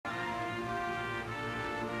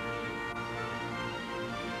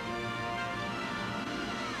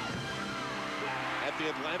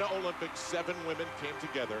Atlanta Olympics, 7 women came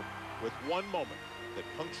together with one moment that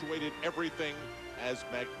punctuated everything as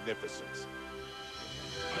magnificence.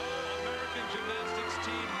 No American gymnastics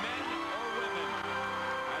team, men or women,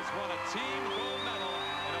 has won a team gold medal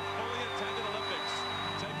in a fully attended Olympics.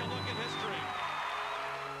 Take a look at history.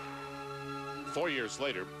 4 years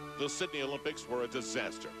later, the Sydney Olympics were a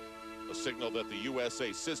disaster, a signal that the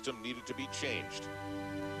USA system needed to be changed.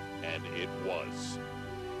 And it was.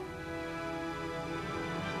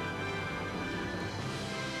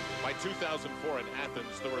 By 2004 in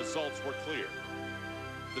Athens, the results were clear.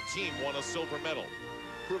 The team won a silver medal,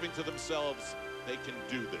 proving to themselves they can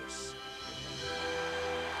do this.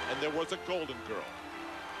 And there was a golden girl.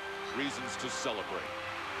 Reasons to celebrate.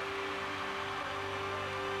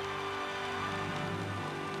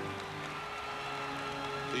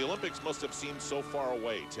 The Olympics must have seemed so far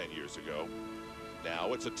away 10 years ago.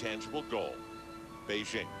 Now it's a tangible goal.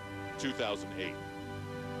 Beijing, 2008.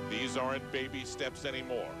 These aren't baby steps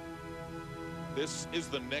anymore. This is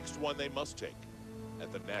the next one they must take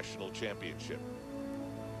at the national championship.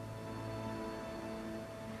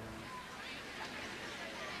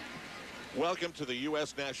 Welcome to the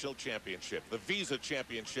U.S. National Championship, the Visa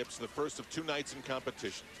Championships, the first of 2 nights in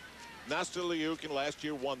competition. Nastia Liukin last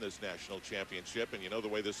year won this national championship, and you know the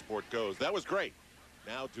way this sport goes. That was great.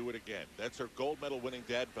 Now do it again. That's her gold medal winning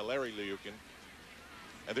dad, Valery Liukin.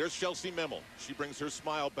 And there's Chellsie Memmel. She brings her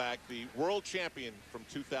smile back, the world champion from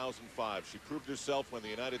 2005. She proved herself when the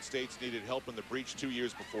United States needed help in the breach 2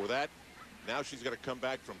 years before that. Now she's got to come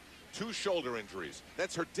back from 2 shoulder injuries.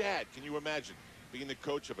 That's her dad. Can you imagine being the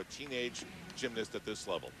coach of a teenage gymnast at this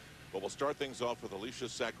level? But we'll start things off with Alicia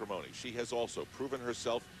Sacramone. She has also proven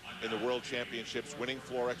herself in the World Championships, winning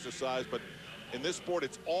floor exercise. But in this sport,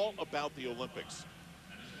 it's all about the Olympics.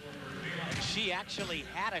 She actually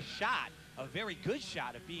had a shot, a very good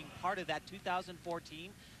shot, of being part of that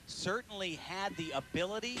 2014. Certainly had the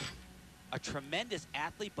ability, a tremendous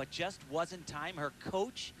athlete, but just wasn't time. Her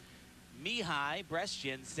coach, Mihai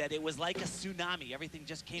Brescian, said it was like a tsunami. Everything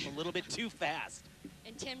just came a little bit too fast.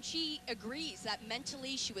 And Tim, she agrees that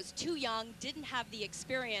mentally she was too young, didn't have the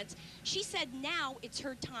experience. She said now it's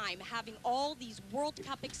her time, having all these World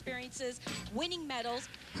Cup experiences, winning medals.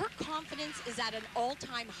 Her confidence is at an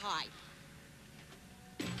all-time high.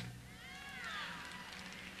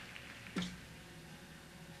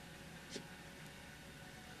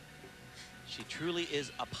 She truly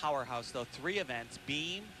is a powerhouse, though. 3 events,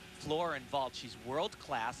 beam, floor, and vault. She's world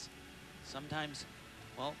class. Sometimes,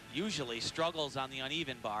 well, usually struggles on the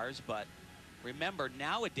uneven bars, but remember,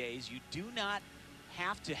 nowadays, you do not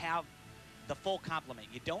have to have the full complement.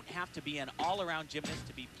 You don't have to be an all-around gymnast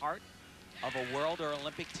to be part of a world or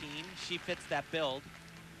Olympic team. She fits that build,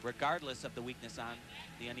 regardless of the weakness on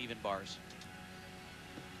the uneven bars.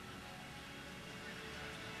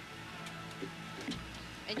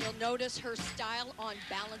 And you'll notice her style on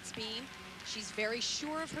balance beam. She's very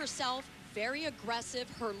sure of herself, very aggressive.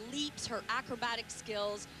 Her leaps, her acrobatic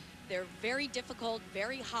skills, they're very difficult,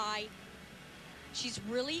 very high. She's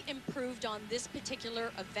really improved on this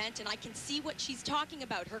particular event, and I can see what she's talking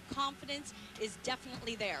about. Her confidence is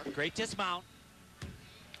definitely there. Great dismount.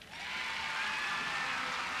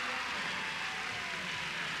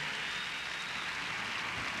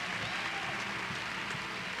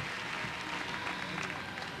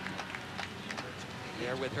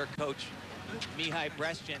 There with her coach, Mihai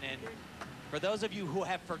Brescian. And for those of you who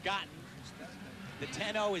have forgotten, the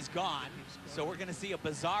 10-0 is gone. So we're going to see a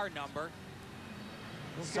bizarre number.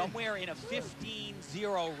 Somewhere in a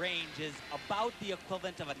 15-0 range is about the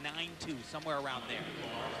equivalent of a 9-2, somewhere around there.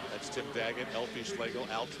 That's Tim Daggett, Elfie Schlegel,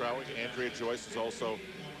 Al Trowing. Andrea Joyce is also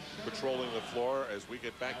patrolling the floor as we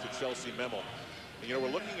get back to Chellsie Memmel. And, you know, we're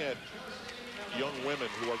looking at young women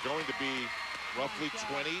who are going to be roughly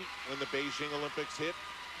 20 when the Beijing Olympics hit.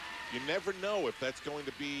 You never know if that's going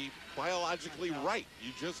to be biologically right.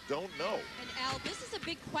 You just don't know. And Al, this is a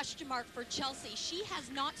big question mark for Chellsie. She has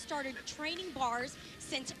not started training bars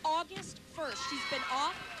since August 1st. She's been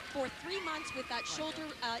off for 3 months with that shoulder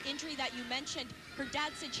injury that you mentioned. Her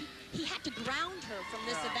dad said he had to ground her from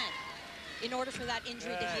this event in order for that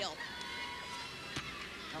injury to heal.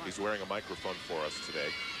 He's wearing a microphone for us today.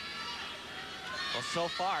 Well, so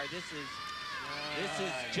far, this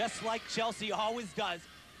is just like Chellsie always does.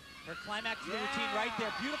 Her climax of the routine right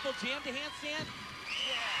there. Beautiful jam to handstand.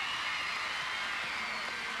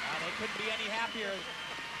 They couldn't be any happier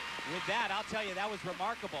with that. I'll tell you, that was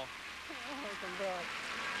remarkable.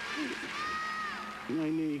 I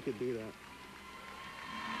knew you could do that.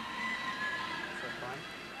 Is that fun?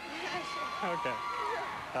 Okay.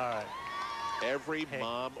 All right. Every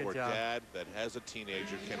mom good or job. dad that has a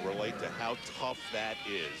teenager can relate to how tough that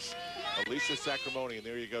is. Alicia Sacramone, and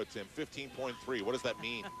there you go, Tim, 15.3. What does that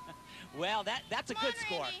mean? Well, that's a good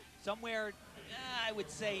score. Somewhere, I would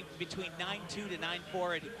say between 9.2 to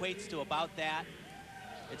 9.4, it equates to about that.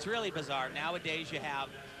 It's really bizarre. Nowadays, you have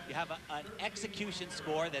an execution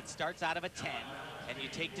score that starts out of a 10, and you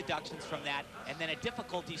take deductions from that, and then a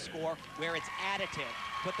difficulty score where it's additive.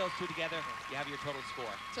 Put those two together, you have your total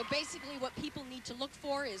score. So basically what people need to look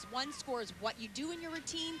for is one score is what you do in your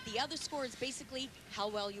routine, the other score is basically how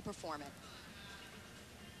well you perform it.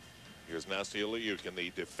 Here's Nastia Liukin,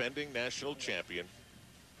 the defending national champion.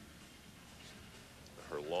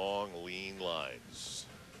 Her long, lean lines.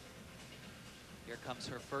 Here comes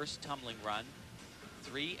her first tumbling run.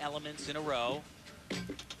 3 elements in a row.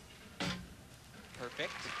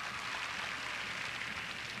 Perfect.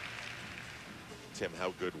 Tim,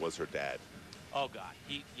 how good was her dad? Oh, God.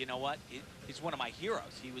 You know what? He's one of my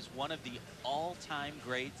heroes. He was one of the all-time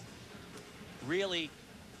greats. Really,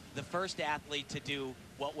 the first athlete to do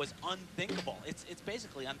what was unthinkable. It's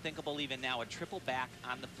basically unthinkable even now, a triple back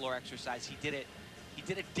on the floor exercise. He did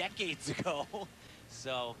it decades ago.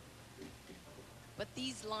 So. But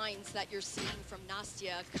these lines that you're seeing from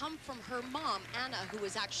Nastia come from her mom, Anna, who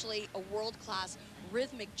is actually a world-class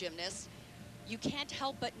rhythmic gymnast. You can't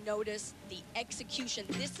help but notice the execution.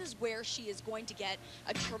 This is where she is going to get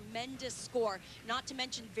a tremendous score, not to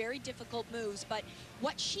mention very difficult moves. But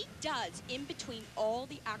what she does in between all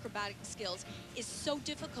the acrobatic skills is so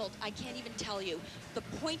difficult, I can't even tell you. The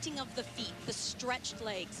pointing of the feet, the stretched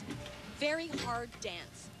legs, very hard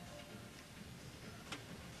dance.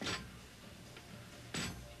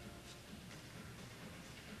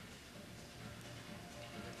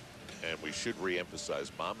 And we should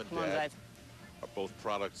re-emphasize, mom and dad are both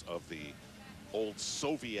products of the old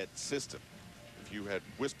Soviet system. If you had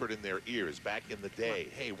whispered in their ears back in the day,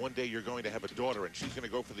 hey, one day you're going to have a daughter and she's going to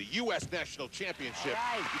go for the U.S. national championship,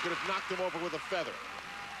 you could have knocked them over with a feather.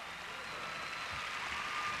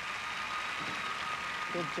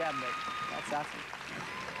 Good job, babe. That's awesome.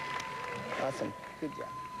 Awesome. Good job.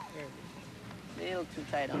 Very good. A little too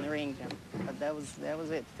tight on the ring jump, but that was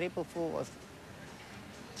it. Triple full was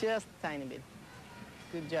just a tiny bit.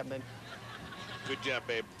 Good job, babe. Good job,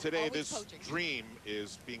 babe. Today, Always this coaching. dream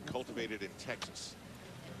is being cultivated in Texas.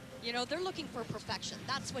 You know, they're looking for perfection.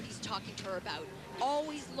 That's what he's talking to her about.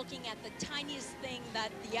 Always looking at the tiniest thing that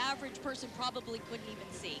the average person probably couldn't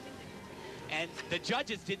even see. And the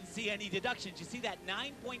judges didn't see any deductions. You see that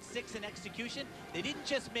 9.6 in execution? They didn't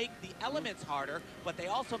just make the elements harder, but they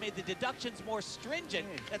also made the deductions more stringent.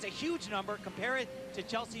 That's a huge number. Compare it to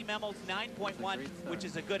Chellsie Memmel's 9.1, which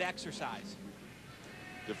is a good exercise.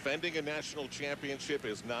 Defending a national championship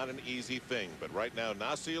is not an easy thing, but right now,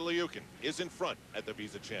 Nastia Liukin is in front at the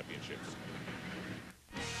Visa Championships.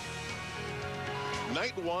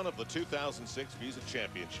 Night 1 of the 2006 Visa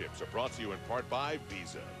Championships are brought to you in part by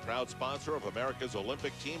Visa, proud sponsor of America's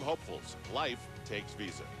Olympic team hopefuls. Life takes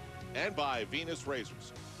Visa. And by Venus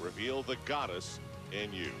Razors. Reveal the goddess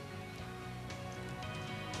in you.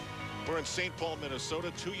 We're in St. Paul,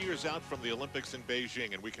 Minnesota, 2 years out from the Olympics in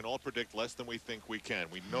Beijing, and we can all predict less than we think we can.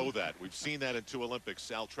 We know that. We've seen that in 2 Olympics.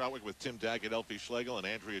 Sal Troutwig with Tim Daggett, Elfie Schlegel, and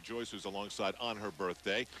Andrea Joyce, who's alongside on her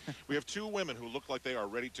birthday. We have 2 women who look like they are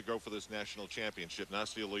ready to go for this national championship.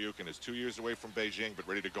 Nastia Liukin is 2 years away from Beijing, but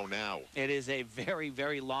ready to go now. It is a very,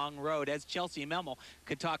 very long road, as Chellsie Memmel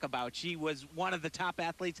could talk about. She was one of the top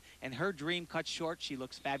athletes, and her dream cut short. She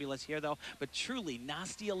looks fabulous here, though. But truly,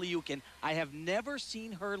 Nastia Liukin, I have never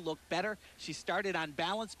seen her look better. She started on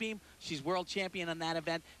balance beam. She's world champion on that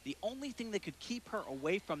event. The only thing that could keep her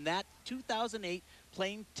away from that 2008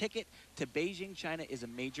 plane ticket to Beijing, China, is a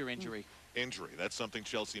major injury. Injury. That's something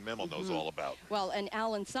Chellsie Memmel knows all about. Well, and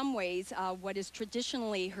Al, in some ways, what is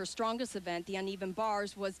traditionally her strongest event, the uneven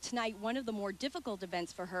bars, was tonight one of the more difficult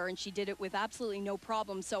events for her, and she did it with absolutely no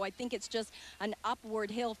problem. So I think it's just an upward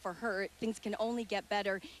hill for her. Things can only get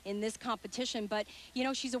better in this competition. But, you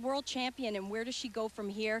know, she's a world champion, and where does she go from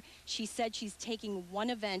here? She said she's taking one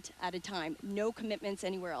event at a time, no commitments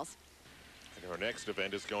anywhere else. And her next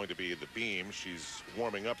event is going to be the beam. She's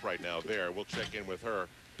warming up right now there. We'll check in with her.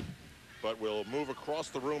 But we'll move across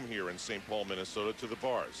the room here in St. Paul, Minnesota to the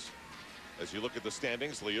bars. As you look at the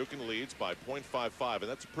standings, Liukin leads by 0.55, and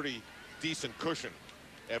that's a pretty decent cushion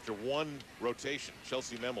after one rotation.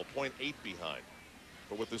 Chellsie Memmel 0.8 behind.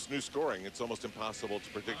 But with this new scoring, it's almost impossible to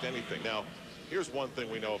predict anything. Now, here's one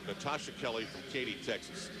thing we know of Natasha Kelley from Katy,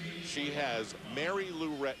 Texas. She has Mary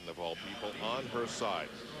Lou Retton, of all people, on her side.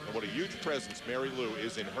 And what a huge presence Mary Lou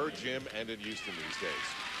is in her gym and in Houston these days.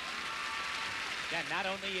 Yeah, not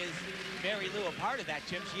only is Mary Lou a part of that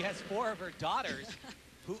gym, she has 4 of her daughters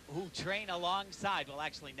who train alongside. Well,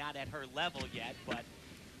 actually not at her level yet, but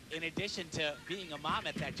in addition to being a mom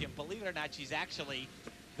at that gym, believe it or not, she's actually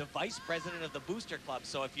the vice president of the Booster Club.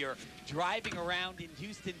 So if you're driving around in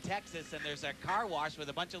Houston, Texas, and there's a car wash with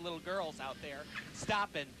a bunch of little girls out there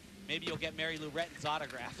stopping, maybe you'll get Mary Lou Retton's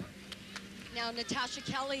autograph. Now, Natasha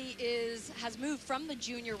Kelley has moved from the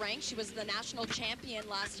junior rank. She was the national champion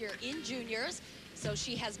last year in juniors. So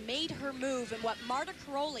she has made her move. And what Marta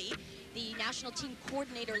Caroli, the national team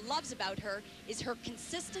coordinator, loves about her is her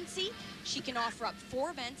consistency. She can offer up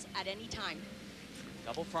 4 events at any time.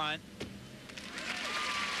 Double front.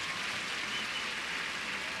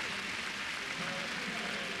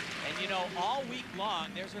 And you know, all week long,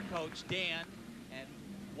 there's her coach, Dan, and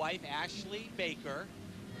wife, Ashley Baker.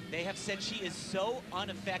 They have said she is so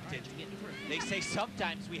unaffected. They say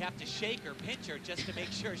sometimes we have to shake her, pinch her, just to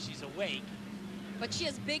make sure she's awake. But she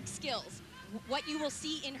has big skills. What you will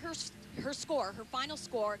see in her score, her final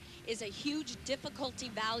score, is a huge difficulty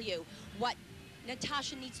value. What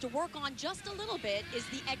Natasha needs to work on just a little bit is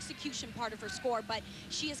the execution part of her score, but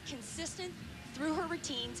she is consistent through her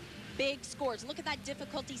routines, big scores. Look at that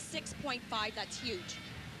difficulty, 6.5, that's huge.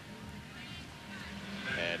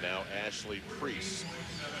 And now Ashley Priess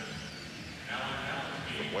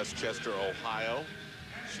from Westchester, Ohio.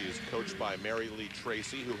 She is coached by Mary Lee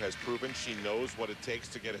Tracy, who has proven she knows what it takes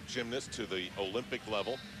to get a gymnast to the Olympic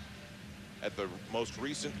level. At the most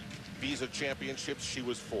recent Visa Championships, she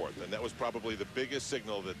was 4th, and that was probably the biggest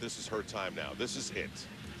signal that this is her time now. This is it.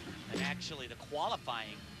 And actually, the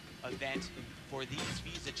qualifying event for these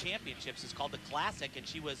Visa Championships is called the Classic, and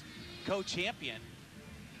she was co-champion.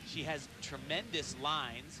 She has tremendous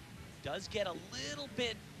lines, does get a little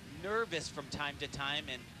bit nervous from time to time,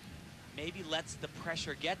 and maybe lets the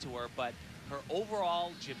pressure get to her, but her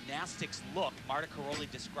overall gymnastics look, Marta Caroli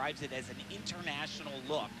describes it as an international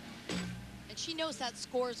look. And she knows that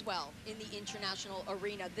scores well in the international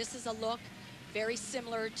arena. This is a look very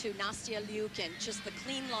similar to Nastia Liukin, just the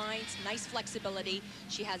clean lines, nice flexibility.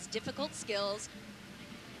 She has difficult skills.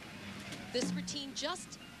 This routine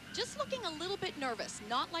just looking a little bit nervous,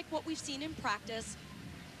 not like what we've seen in practice.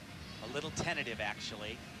 A little tentative,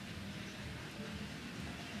 actually.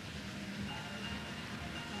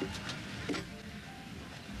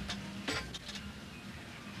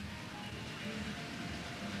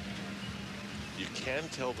 You can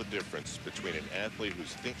tell the difference between an athlete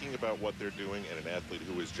who's thinking about what they're doing and an athlete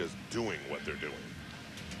who is just doing what they're doing.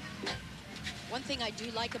 One thing I do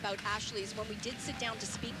like about Ashley is when we did sit down to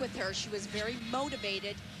speak with her, she was very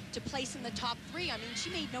motivated to place in the top 3. I mean, she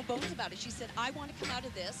made no bones about it. She said, I want to come out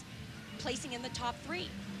of this placing in the top 3.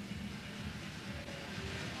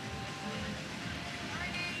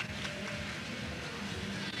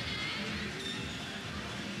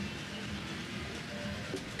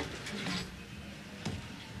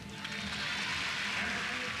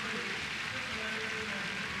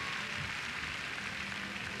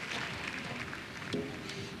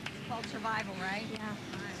 Survival, right? Yeah.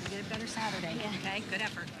 All right, we'll get a better Saturday. Yeah. Okay, good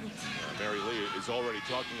effort. Mary Lee is already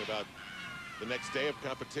talking about the next day of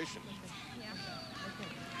competition.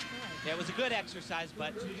 Yeah, it was a good exercise,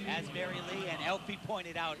 but as Mary Lee and Elfie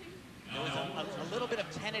pointed out, there was a little bit of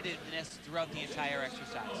tentativeness throughout the entire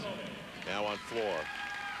exercise. Now on floor,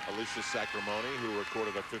 Alicia Sacramone, who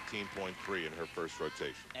recorded a 15.3 in her first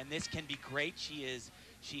rotation. And this can be great. She is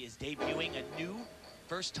debuting a new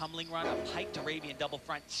first tumbling run, a piked Arabian double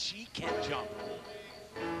front. She can jump.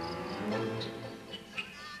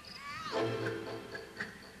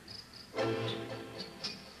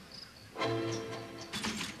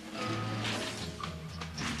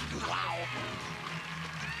 Wow.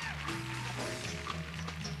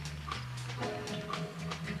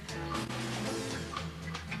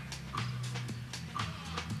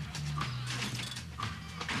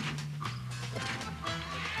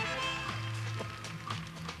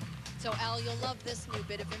 So, Al, you'll love this new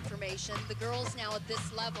bit of information. The girls now at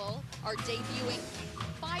this level are debuting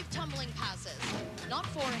 5 tumbling passes. Not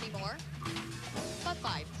 4 anymore, but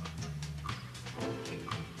 5.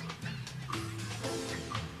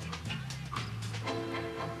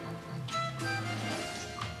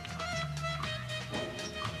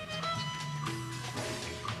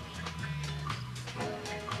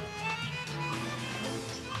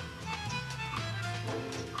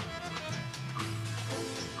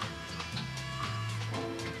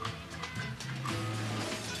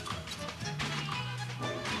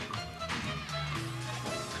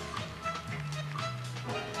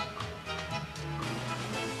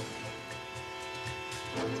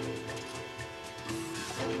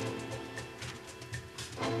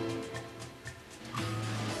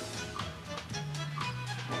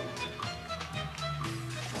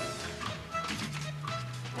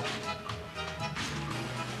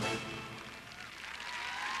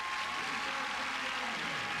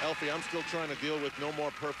 Murphy, I'm still trying to deal with no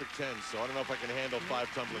more perfect 10s, so I don't know if I can handle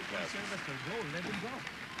 5 tumbling passes. Go, let him go.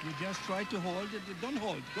 You just try to hold it. Don't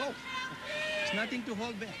hold. Go. It's nothing to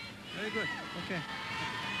hold back. Very good. Okay.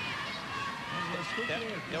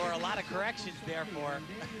 There were a lot of corrections there for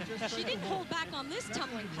her. She didn't hold back on this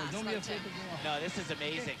tumbling pass. Don't be afraid to go out. No, this is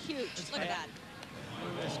amazing. Huge. Look at that.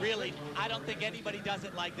 It's really, I don't think anybody does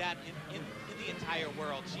it like that in the entire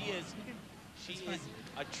world. She is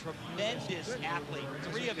a tremendous athlete.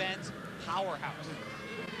 3 events, powerhouse.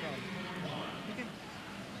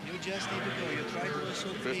 You just need to go. You try to also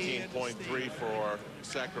 15.3 for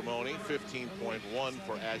Sacramone, 15.1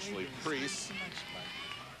 for Ashley Priess.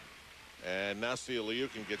 And Nastia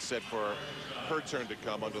Liukin gets set for her turn to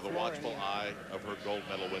come under the watchful eye of her gold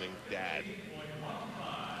medal winning dad.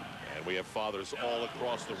 And we have fathers all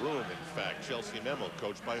across the room, in fact. Chellsie Memmel,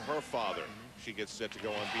 coached by her father. She gets set to go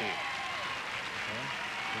on beam. Okay,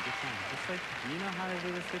 take your time. Just like, you know how to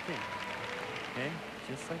do this routine. Okay,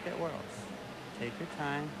 just like at Worlds. Take your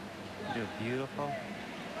time, do a beautiful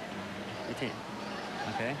routine.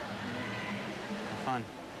 Okay? Have fun.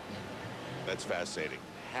 That's fascinating.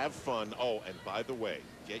 Have fun. Oh, and by the way,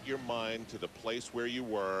 get your mind to the place where you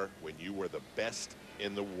were when you were the best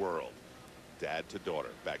in the world. Dad to daughter.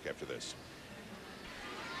 Back after this.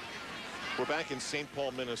 We're back in St.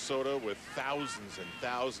 Paul, Minnesota, with thousands and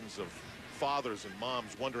thousands of fathers and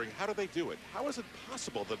moms wondering, how do they do it? How is it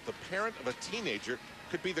possible that the parent of a teenager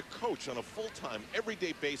could be the coach on a full-time,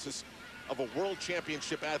 everyday basis of a world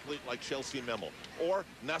championship athlete like Chellsie Memmel, or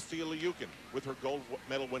Nastia Liukin with her gold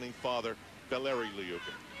medal winning father, Valery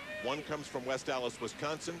Liukin. One comes from West Allis,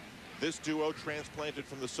 Wisconsin. This duo transplanted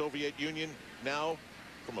from the Soviet Union, now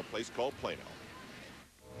from a place called Plano.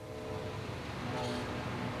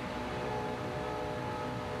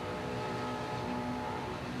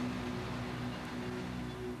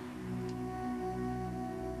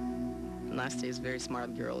 Nastia is a very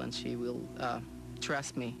smart girl, and she will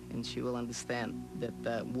trust me, and she will understand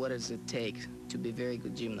that what does it take to be a very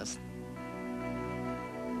good gymnast.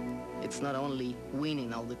 It's not only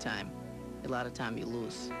winning all the time. A lot of time you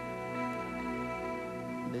lose.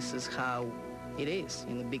 This is how it is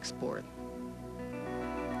in a big sport.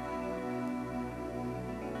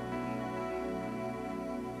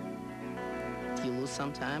 You lose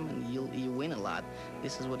sometime and you win a lot.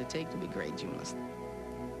 This is what it takes to be a great gymnast.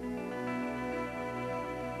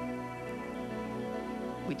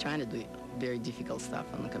 We're trying to do very difficult stuff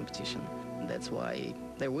on the competition. That's why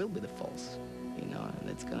there will be the falls. You know, and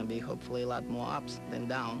it's gonna be hopefully a lot more ups than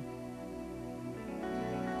down.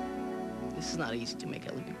 This is not easy to make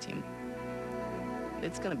an Olympic team.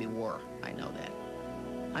 It's gonna be war, I know that.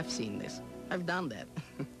 I've seen this, I've done that.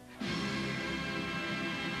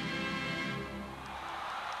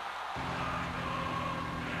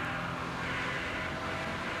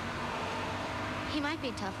 He might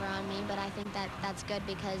be tougher on me, but I think that's good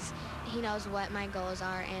because he knows what my goals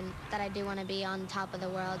are and that I do want to be on top of the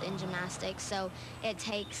world in gymnastics. So it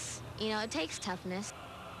takes, it takes toughness.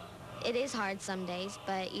 It is hard some days,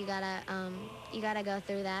 but you gotta go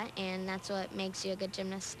through that, and that's what makes you a good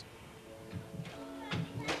gymnast.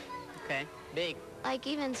 Okay, big. Like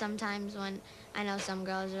even sometimes when I know some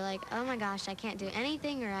girls are like, oh my gosh, I can't do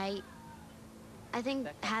anything right. I think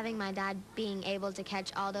having my dad being able to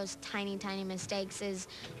catch all those tiny, tiny mistakes is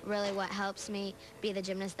really what helps me be the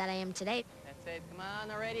gymnast that I am today. That's it, come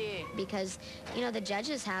on already. Because, the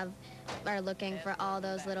judges are looking for all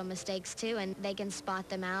those little mistakes too, and they can spot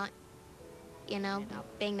them out.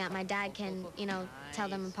 Being that my dad can, tell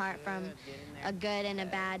them apart from a good and a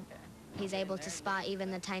bad, he's able to spot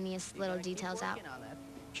even the tiniest little details out.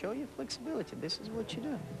 Show your flexibility. This is what you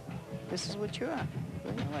do. This is what you are.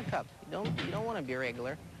 Look up. You don't want to be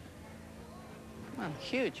regular. Come on,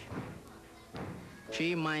 huge.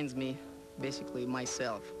 She reminds me, basically,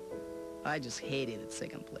 myself. I just hated at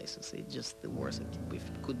second places. It's just the worst it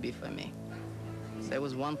could be for me. There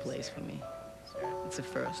was one place for me. It's a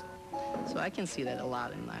first. So I can see that a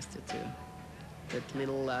lot in Nastia, too. That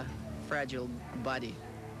little fragile body.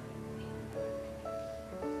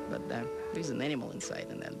 But there's an animal inside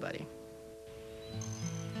in that body.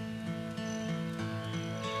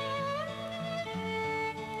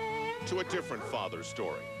 To a different father's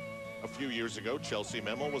story. A few years ago, Chellsie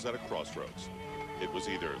Memmel was at a crossroads. It was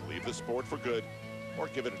either leave the sport for good or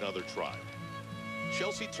give it another try.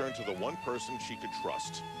 Chellsie turned to the one person she could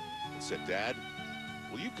trust and said, Dad,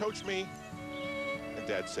 will you coach me? And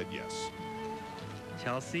Dad said yes.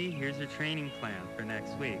 Chellsie, here's your training plan for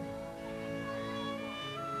next week.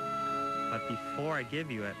 But before I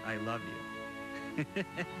give you it, I love you.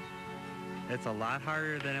 It's a lot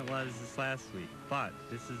harder than it was this last week. but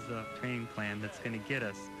this is a training plan that's going to get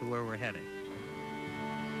us to where we're heading.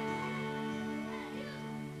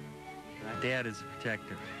 Dad is a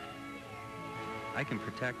protector. I can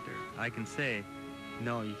protect her. I can say,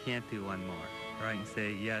 no, you can't do one more. Or I can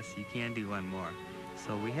say, yes, you can do one more.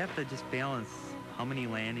 So we have to just balance how many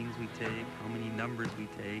landings we take, how many numbers we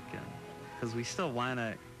take, because we still want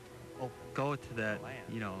to go to that,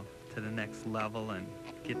 you know, to the next level and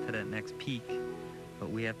get to that next peak, but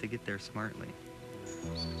we have to get there smartly.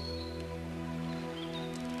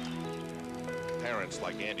 Parents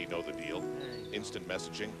like Andy know the deal. Instant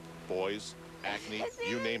messaging, boys, acne,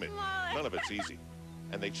 you name it. None of it's easy.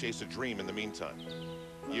 And they chase a dream in the meantime.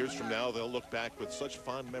 Years from now, they'll look back with such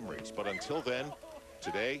fond memories. But until then,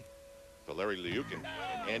 today, Valeri Liukin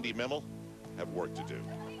and Andy Memmel have work to do.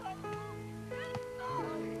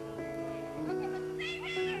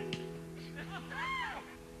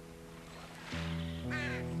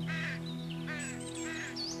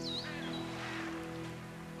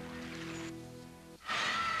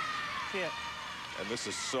 And this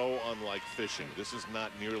is so unlike fishing. This is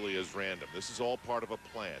not nearly as random. This is all part of a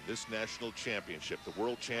plan. This national championship, the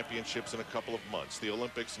World Championships in a couple of months, the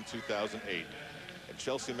Olympics in 2008. And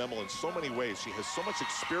Chellsie Memmel, in so many ways, she has so much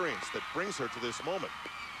experience that brings her to this moment.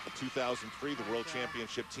 In 2003, the World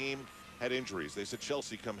Championship team had injuries. They said,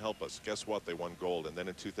 Chellsie, come help us. Guess what? They won gold. And then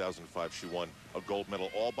in 2005, she won a gold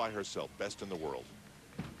medal all by herself, best in the world.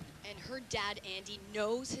 And her dad, Andy,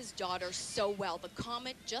 knows his daughter so well. The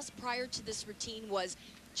comment just prior to this routine was,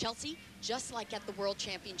 Chellsie, just like at the World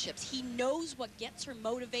Championships, he knows what gets her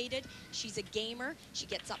motivated. She's a gamer. She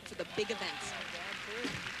gets up for the big events.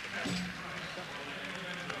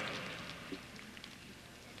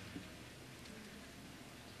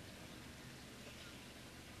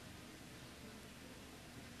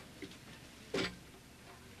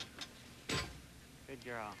 Good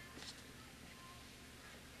girl.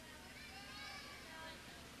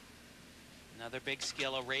 Another big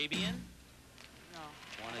skill, Arabian. No.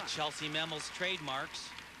 One of Chellsie Memmel's trademarks.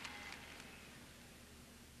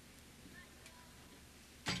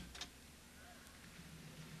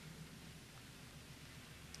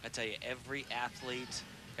 I tell you, every athlete,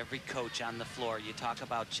 every coach on the floor, you talk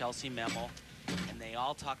about Chellsie Memmel, and they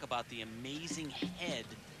all talk about the amazing head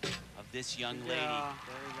of this young lady. There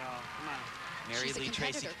we go. Come on. Mary She's a Lee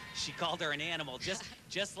Tracy. competitor. She called her an animal,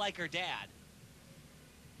 just like her dad.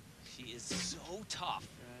 She is so tough.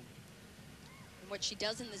 And what she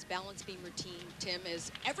does in this balance beam routine, Tim,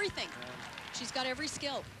 is everything. She's got every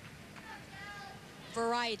skill.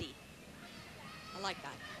 Variety. I like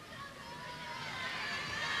that.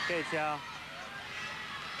 Okay, Chell.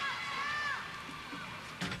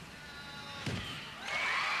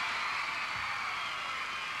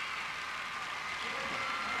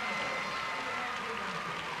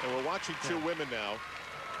 And we're watching two women now.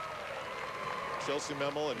 Chellsie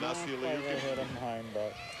Memmel and Nastia Liukin. Hit him behind, but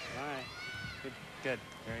all right. Good, good,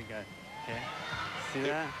 very good. Okay. See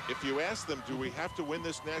that? If you ask them, do we have to win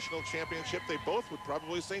this national championship, they both would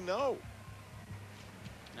probably say no.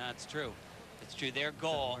 No, it's true. It's true. Their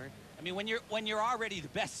goal. I mean, when you're already the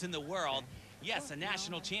best in the world, yes, a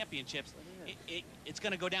national championships, it's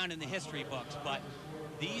going to go down in the history books. But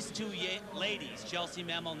these two ladies, Chellsie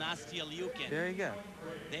Memmel, Nastia Liukin, Very good.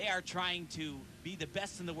 they are trying to be the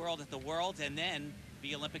best in the world at the Worlds and then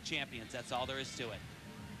be Olympic champions. That's all there is to it.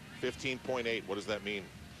 15.8, what does that mean?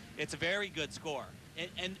 It's a very good score.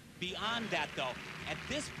 And beyond that, though, at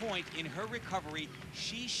this point in her recovery,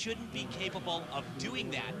 she shouldn't be capable of doing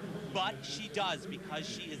that. But she does, because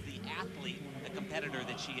she is the athlete, the competitor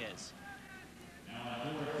that she is.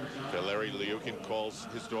 Valeri Liukin calls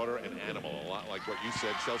his daughter an animal, a lot like what you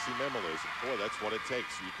said Chellsie Memmel is. Boy, that's what it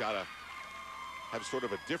takes. You've got to have sort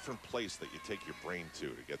of a different place that you take your brain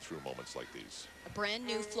to get through moments like these. A brand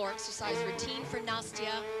new floor exercise routine for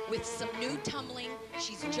Nastia with some new tumbling.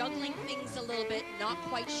 She's juggling things a little bit, not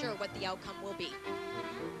quite sure what the outcome will be.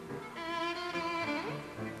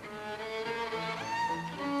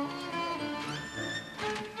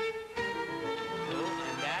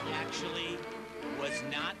 And that actually was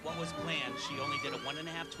not what was planned. She only did a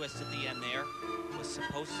 1.5 twist at the end there. Was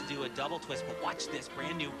supposed to do a double twist, but watch this,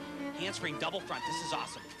 brand new handspring double front. This is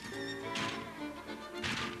awesome.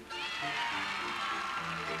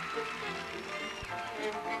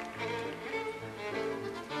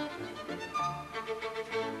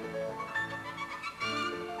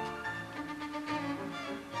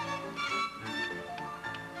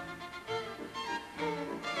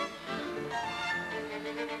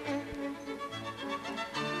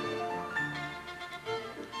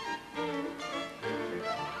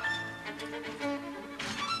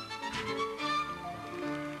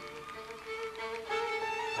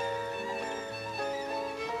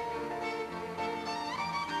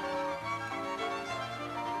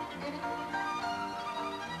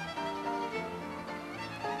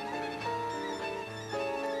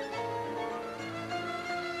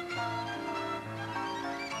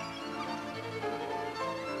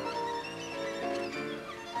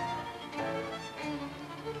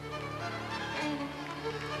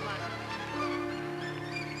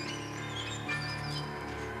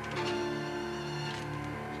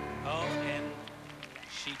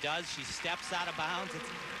 does. She steps out of bounds.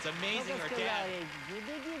 It's amazing. Her dad,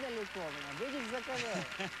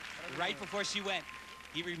 right before she went,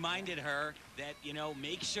 he reminded her that, you know,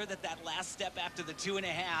 make sure that that last step after the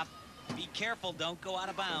 2.5, be careful, don't go out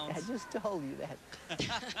of bounds. I just told you that.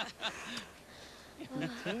 You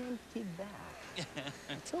can't keep back.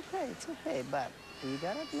 It's okay, but you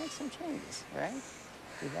gotta make some changes, right?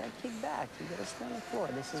 You gotta kick back. You gotta stay on the floor.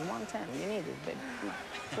 This is 110. You need it, but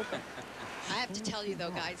it's okay. I have to tell you,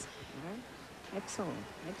 though, guys. Excellent,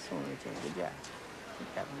 Richard. Good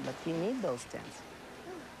job. But you need those 10s.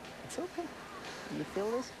 It's okay. You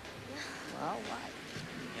feel this? Well,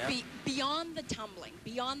 why? Yep. Beyond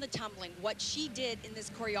the tumbling, what she did in this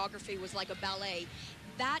choreography was like a ballet.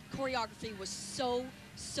 That choreography was so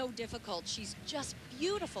difficult. She's just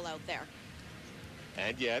beautiful out there.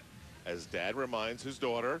 And yet, as Dad reminds his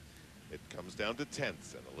daughter, it comes down to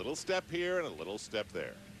tenths, and a little step here and a little step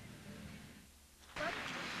there.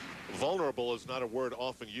 Vulnerable is not a word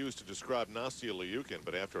often used to describe Nastia Liukin,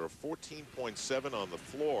 but after a 14.7 on the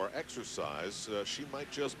floor exercise, she might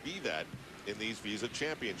just be that in these Visa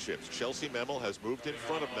Championships. Chellsie Memmel has moved in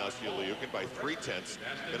front of Nastia Liukin by 0.3.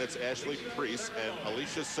 Then it's Ashley Priess and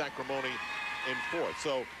Alicia Sacramone in fourth.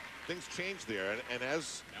 So things change there. And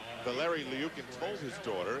as Valeri Liukin told his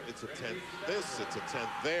daughter, it's a 10th this, it's a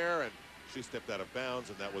 10th there, and she stepped out of bounds,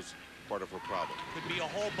 and that was part of her problem. Could be a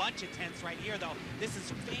whole bunch of 10ths right here, though. This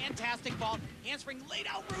is fantastic ball. Handspring laid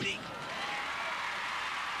out, Rudy.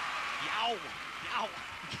 Yow, yow.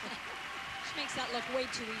 She makes that look way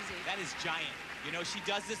too easy. That is giant. You know, she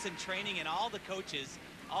does this in training, and all the coaches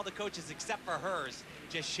except for hers,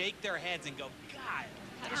 just shake their heads and go,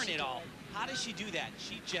 God, darn it all. How does she do that?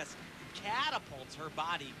 She just catapults her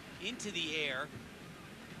body into the air.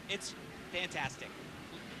 It's fantastic.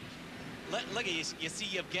 Look at you see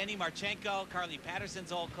Yevgeny Marchenko, Carly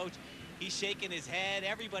Patterson's old coach. He's shaking his head.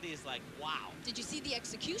 Everybody is like, wow. Did you see the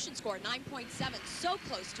execution score? 9.7, so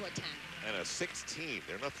close to a 10. And a 16.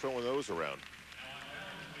 They're not throwing those around.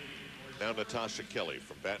 Now Natasha Kelley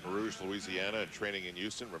from Baton Rouge, Louisiana, and training in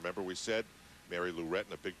Houston. Remember we said Mary Lou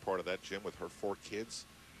Retton, a big part of that gym with her 4 kids.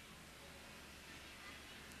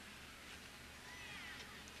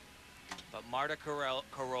 But Marta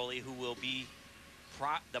Caroli, who will be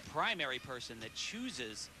the primary person that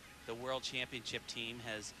chooses the World Championship team,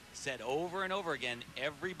 has said over and over again,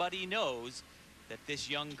 everybody knows that this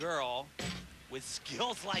young girl with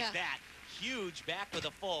skills like that, huge, back with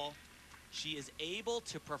a full, she is able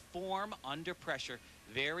to perform under pressure,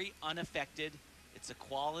 very unaffected. It's a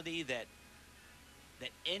quality that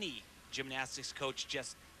any gymnastics coach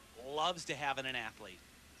just loves to have in an athlete.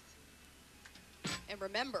 And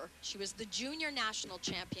remember, she was the junior national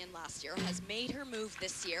champion last year, has made her move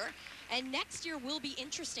this year, and next year will be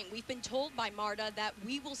interesting. We've been told by Marta that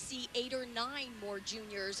we will see 8 or 9 more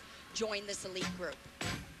juniors join this elite group.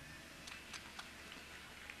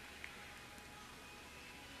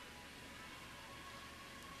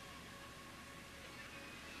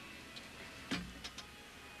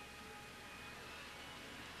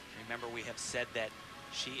 Remember, we have said that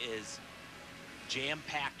she is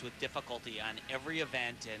jam-packed with difficulty on every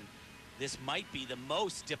event, and this might be the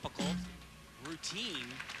most difficult routine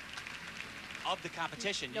of the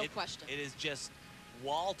competition. No question. It is just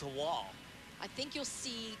wall to wall. I think you'll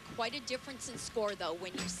see quite a difference in score, though,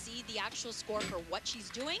 when you see the actual score for what she's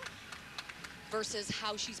doing versus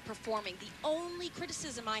how she's performing. The only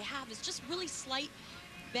criticism I have is just really slight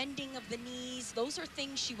bending of the knees. Those are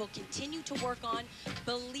things she will continue to work on.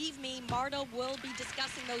 Believe me, Marta will be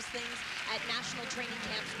discussing those things at national training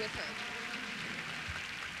camps with her.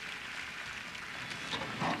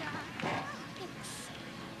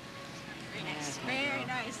 Very nice. Very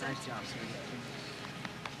nice. Nice job, sir.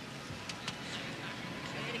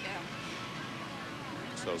 Way to go.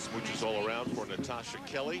 So smooches all around for Natasha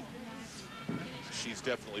Kelley. She's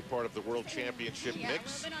definitely part of the World Championship Yeah,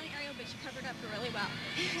 mix. a little bit on aerial, but she covered up really well.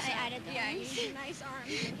 I added the arms. Yeah, nice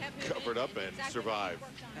arms. Kept moving. Covered up and Exactly survived.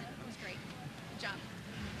 what you worked on. It was great. Good job.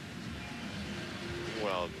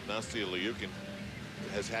 Well, Nastia Liukin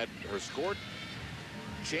has had her score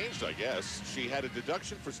changed, I guess. She had a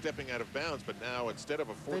deduction for stepping out of bounds, but now instead of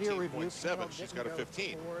a 14.7, she's got a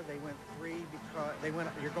 15. They went 3 because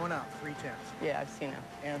you're going out 3 tenths. Yeah, I've seen it.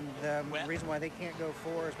 And the reason why they can't go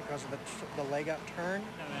 4 is because of the leg up turn.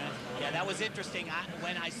 Yeah, that was interesting.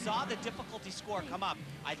 When I saw the difficulty score come up,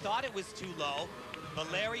 I thought it was too low.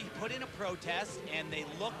 Valeri put in a protest, and they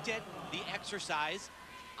looked at the exercise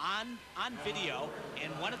on video,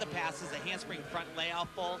 and one of the passes, a handspring front layout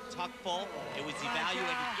full, tuck full, it was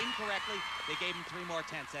evaluated incorrectly. They gave him 3 more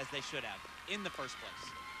tenths, as they should have, in the first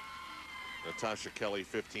place. Natasha Kelley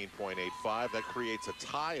 15.85. That creates a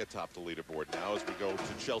tie atop the leaderboard now as we go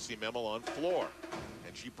to Chellsie Memmel on floor.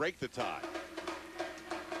 And she break the tie.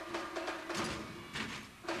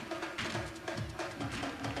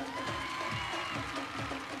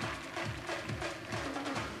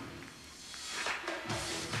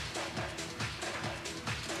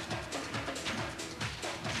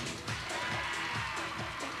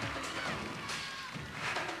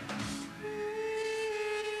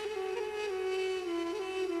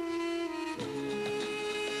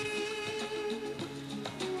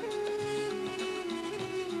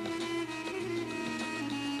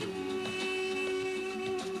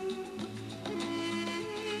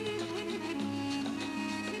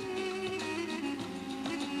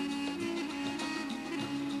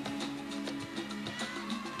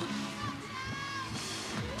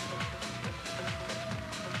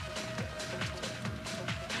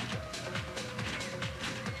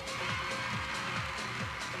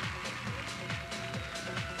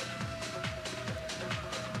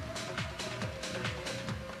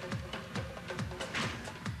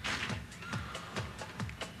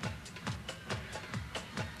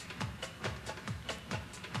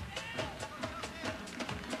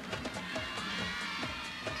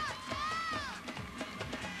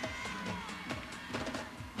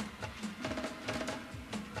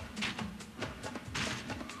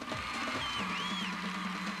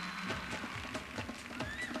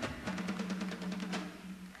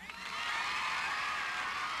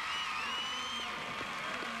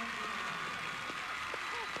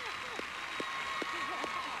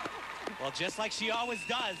 Well, just like she always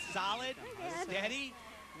does, solid, steady.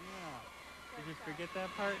 Yeah. Did you forget that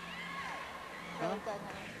part? Huh?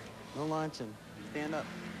 No launching. Stand up.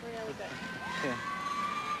 Okay.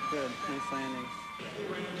 Good. Nice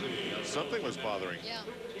landings. Something was bothering Yeah.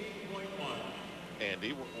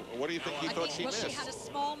 Andy. What do you think he thought she missed? She had a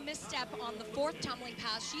small misstep on the 4th tumbling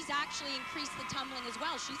pass. She's actually increased the tumbling as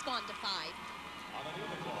well. She's gone to 5.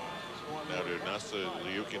 Now to Nastia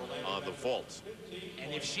Liukin on the vault.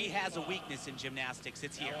 And if she has a weakness in gymnastics,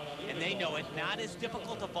 it's here. And they know it. Not as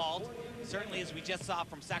difficult to vault, certainly as we just saw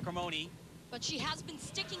from Sacramone. But she has been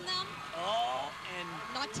sticking them. Oh, and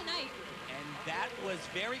not tonight. And that was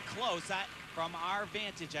very close. From our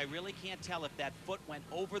vantage, I really can't tell if that foot went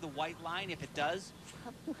over the white line. If it does.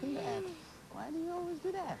 Stop doing that. Why do you always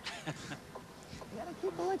do that? You gotta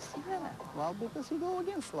keep the legs together. Well, because you go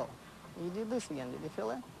again slow. You did this again. Did you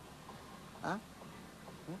feel it? Huh?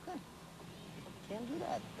 Okay. Can't do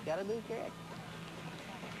that. You gotta do it correct.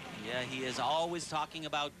 Yeah, he is always talking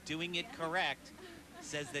about doing it correct.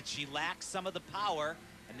 Says that she lacks some of the power,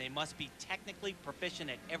 and they must be technically proficient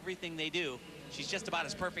at everything they do. She's just about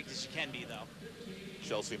as perfect as she can be, though.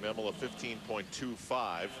 Chellsie Memmel a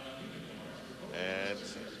 15.25. And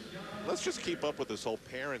let's just keep up with this whole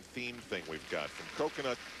parent theme thing we've got. From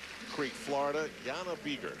Coconut Creek, Florida, Jana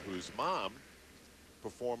Bieger, whose mom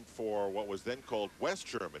performed for what was then called West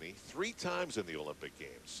Germany 3 times in the Olympic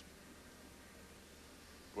Games.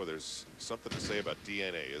 Well, there's something to say about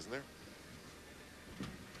DNA, isn't there?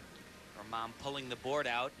 Her mom pulling the board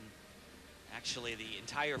out, and actually the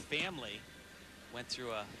entire family went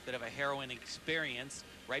through a bit of a harrowing experience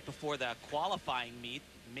right before the qualifying meet.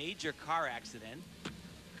 Major car accident.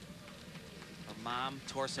 Her mom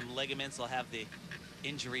tore some ligaments. They'll have the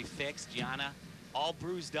injury fixed. Jana all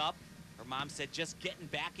bruised up. Her mom said just getting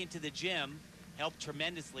back into the gym helped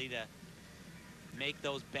tremendously to make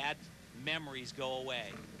those bad memories go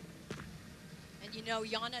away. And you know,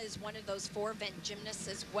 Jana is one of those 4-event gymnasts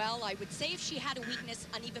as well. I would say if she had a weakness,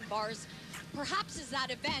 uneven bars perhaps is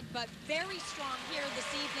that event, but very strong here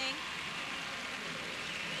this evening.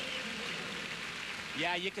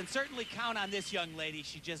 Yeah, you can certainly count on this young lady.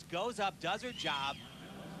 She just goes up, does her job.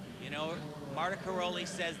 You know, Marta Caroli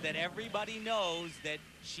says that everybody knows that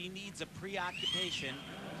she needs a preoccupation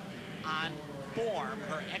on form.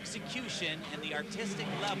 Her execution and the artistic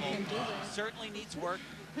level certainly needs work.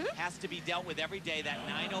 Has to be dealt with every day. That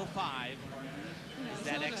 905 is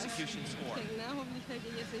that execution score.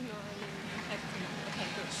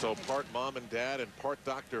 So part mom and dad and part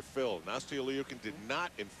Dr. Phil. Nastia Liukin did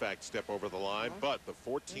not, in fact, step over the line, but the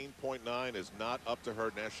 14.9 is not up to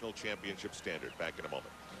her national championship standard. Back in a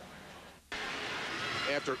moment.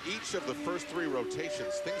 After each of the first 3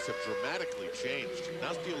 rotations, things have dramatically changed.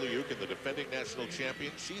 Nastia Liukin, the defending national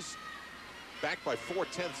champion, she's back by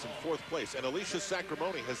 4/10 in 4th place. And Alicia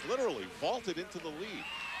Sacramone has literally vaulted into the lead.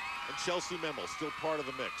 And Chellsie Memmel still part of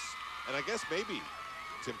the mix. And I guess maybe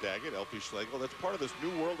Tim Daggett, LP Schlegel, that's part of this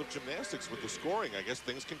new world of gymnastics with the scoring. I guess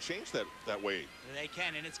things can change that way. They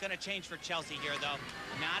can, and it's going to change for Chellsie here, though.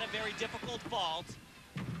 Not a very difficult vault.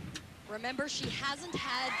 Remember, she hasn't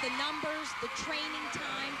had the numbers, the training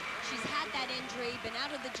time. She's had that injury, been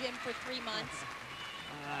out of the gym for 3 months.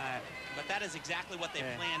 But that is exactly what they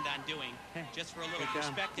planned on doing. Just for a little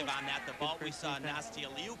perspective on that, the vault we saw Nastia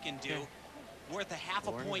Liukin do, worth a half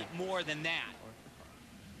a point more than that.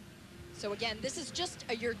 So again, this is just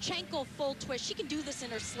a Yurchenko full twist. She can do this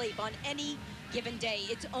in her sleep on any given day.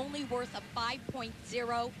 It's only worth a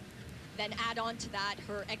 5.0. Then add on to that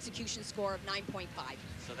her execution score of 9.5.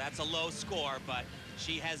 So that's a low score, but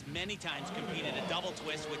she has many times competed a double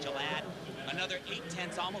twist, which will add another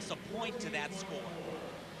 0.8, almost a point to that score.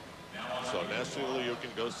 So Nastia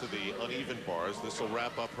Liukin goes to the uneven bars. This will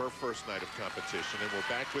wrap up her first night of competition, and we're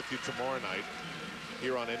back with you tomorrow night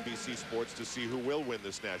here on NBC Sports to see who will win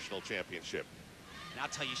this national championship. And I'll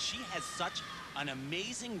tell you, she has such an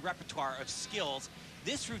amazing repertoire of skills.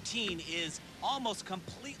 This routine is almost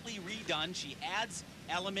completely redone. She adds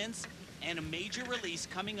elements and a major release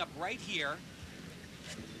coming up right here.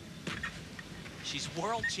 She's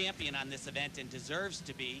world champion on this event and deserves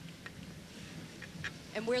to be.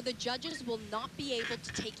 And where the judges will not be able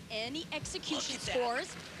to take any execution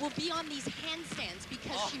scores will be on these handstands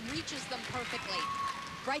because she reaches them perfectly.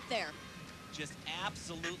 Right there. Just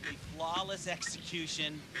absolutely flawless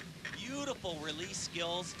execution. Beautiful release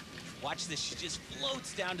skills. Watch this, she just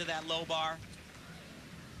floats down to that low bar.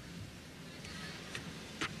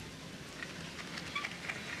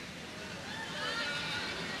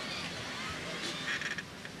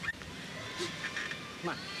 Come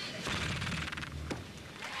on.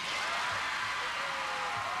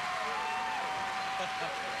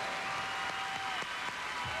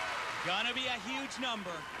 Gonna be a huge number.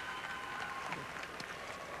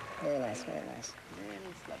 Very nice, very nice.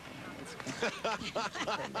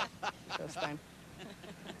 First time.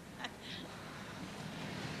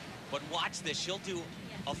 But watch this, she'll do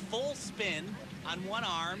a full spin on one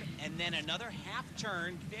arm and then another half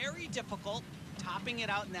turn, very difficult, topping it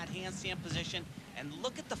out in that handstand position. And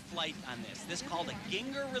look at the flight on this. This called a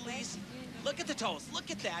Gienger release. Look at the toes,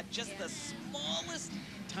 look at that, just the smallest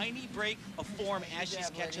tiny break of form as she's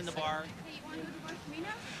catching the bar. Hey, you want to go to the bar for me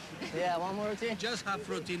now? Yeah, one more routine. Just half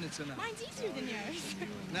routine, it's enough. Mine's easier than yours.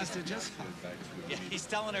 Nastia, just half. Yeah, he's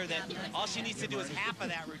telling her that all she needs to do is half of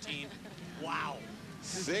that routine. Wow.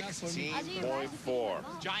 16.4.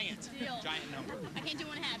 Giant number. I can't do 1/2.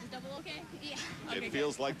 Is double okay? Yeah. It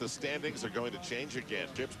feels like the standings are going to change again.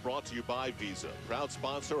 Tips brought to you by Visa, proud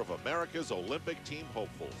sponsor of America's Olympic team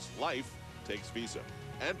hopefuls. Life takes Visa.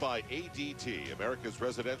 And by ADT, America's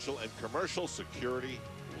residential and commercial security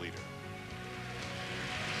leader.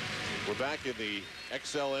 We're back in the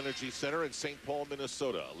XL Energy Center in St. Paul,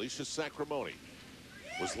 Minnesota. Alicia Sacramone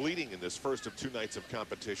was leading in this first of 2 nights of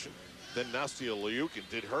competition. Then Nastia Liukin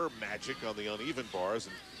did her magic on the uneven bars,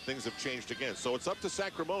 and things have changed again. So it's up to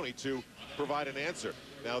Sacramone to provide an answer.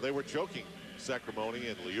 Now, they were joking, Sacramone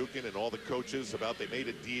and Liukin and all the coaches, about they made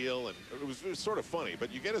a deal, and it was sort of funny,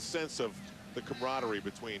 but you get a sense of the camaraderie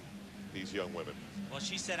between these young women. Well,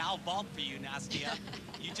 she said, I'll vault for you, Nastia.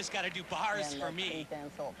 You just got to do bars for me.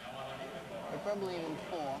 Or probably even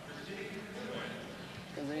 4.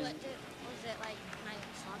 Was it like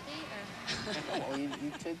sloppy or? Well, you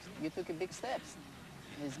took a big steps.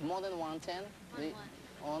 It's more than 110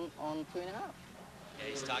 on 2.5. Yeah,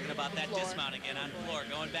 he's talking about that dismount again on floor,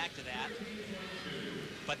 going back to that.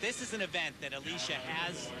 But this is an event that Alicia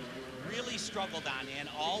has really struggled on, and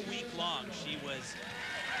all week long she was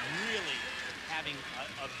really having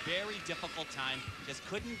a very difficult time, just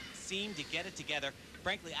couldn't seem to get it together.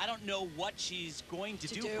 Frankly, I don't know what she's going to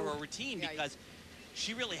do for a routine because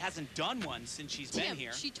she really hasn't done one since she's been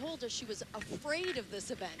here. She told us she was afraid of this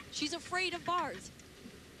event. She's afraid of bars.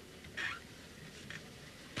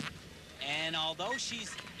 And although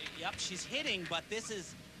she's hitting, but this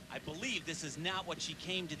is, I believe this is not what she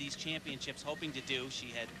came to these championships hoping to do. She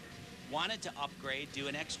had wanted to upgrade, do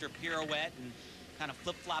an extra pirouette and kind of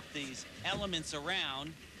flip-flop these elements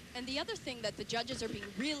around. And the other thing that the judges are being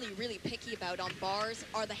really, really picky about on bars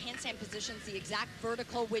are the handstand positions, the exact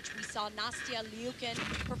vertical, which we saw Nastia Liukin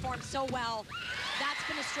perform so well. That's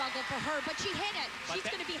been a struggle for her, but she hit it. She's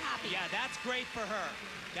going to be happy. Yeah, that's great for her.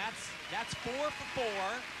 That's 4 for 4.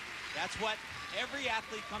 That's what every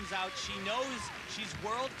athlete comes out. She knows she's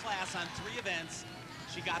world class on 3 events.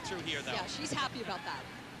 She got through here, though. Yeah, she's happy about that.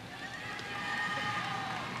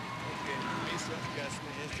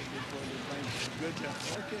 Good job.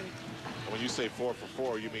 Okay. When you say 4 for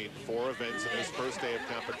 4, you mean 4 events in this first day of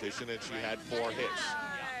competition, and she had 4 hits.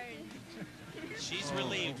 She's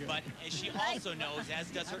relieved, but she also knows, as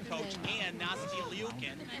does her coach and Nastia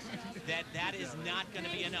Liukin, that is not going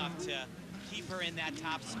to be enough to keep her in that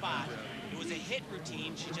top spot. It was a hit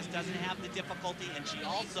routine. She just doesn't have the difficulty, and she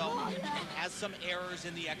also has some errors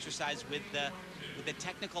in the exercise with the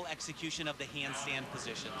technical execution of the handstand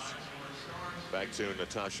positions. Back to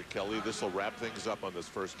Natasha Kelley. This will wrap things up on this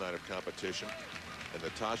first night of competition. And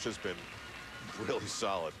Natasha's been really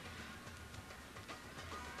solid.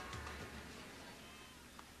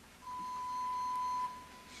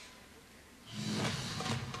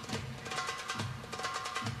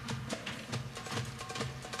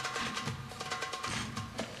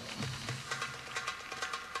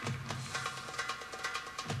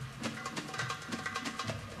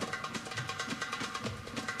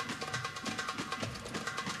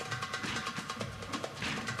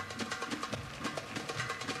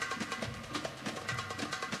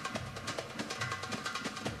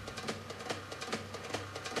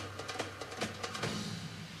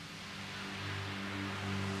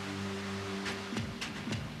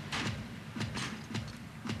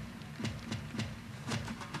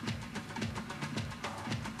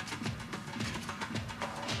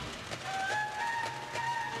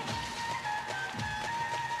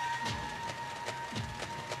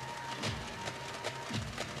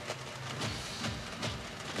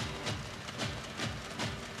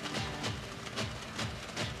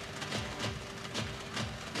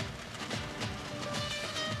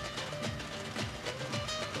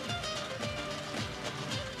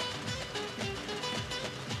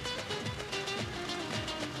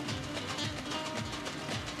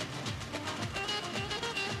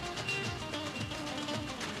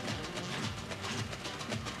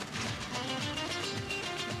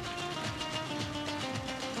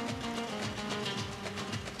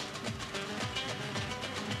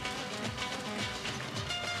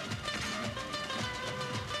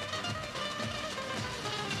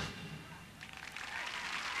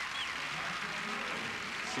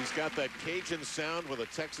 She's got that Cajun sound with a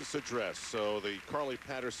Texas address, so the Carly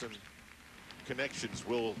Patterson connections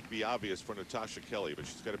will be obvious for Natasha Kelley, but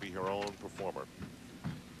she's got to be her own performer.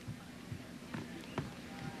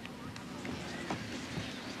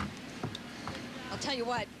 I'll tell you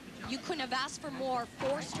what, you couldn't have asked for more.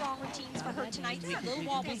 4 strong routines for her tonight. Yeah, little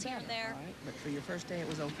wobbles here and there. Right, but for your first day, it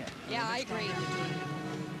was okay. Yeah, I agree.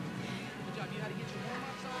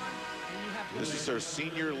 This is her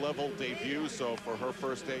senior level debut, so for her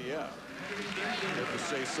first day, yeah, I have to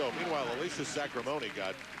say so. Meanwhile, Alicia Sacramone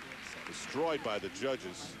got destroyed by the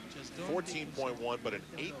judges. 14.1, but an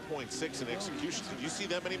 8.6 in execution. Did you see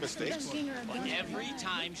that many mistakes? Well, every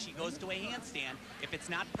time she goes to a handstand, if it's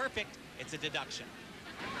not perfect, it's a deduction.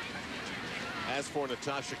 As for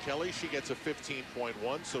Natasha Kelley, she gets a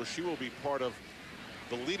 15.1, so she will be part of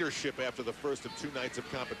the leadership after the first of 2 nights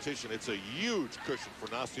of competition. It's a huge cushion for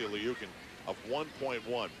Nastia Liukin of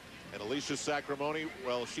 1.1. And Alicia Sacramone,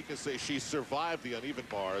 well, she can say she survived the uneven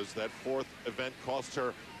bars. That 4th event cost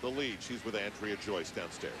her the lead. She's with Andrea Joyce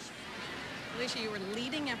downstairs. Alicia, you were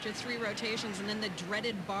leading after 3 rotations, and then the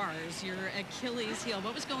dreaded bars, your Achilles heel.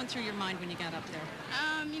 What was going through your mind when you got up there?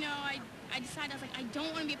 You know, I decided, I was like, I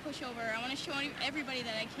don't want to be a pushover. I want to show everybody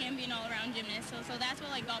that I can be an all-around gymnast. So that's what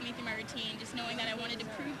like got me through my routine, just knowing that I wanted to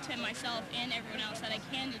prove to myself and everyone else that I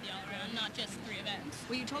can do the all-around, not just 3 events.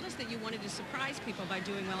 Well, you told us that you wanted to surprise people by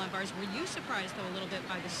doing well on bars. Were you surprised, though, a little bit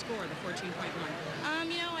by the score, the 14.1?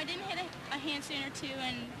 You know, I didn't hit a handstand or 2,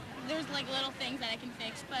 and there's like little things that I can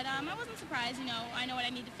fix, but I wasn't surprised. You know, I know what I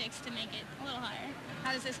need to fix to make it a little higher.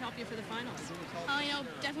 How does this help you for the finals? You know,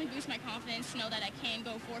 definitely boost my confidence to know that I can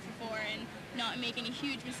go 4 for 4 and not make any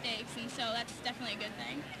huge mistakes, and so that's definitely a good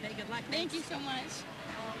thing. Okay, good luck. Thank you so much.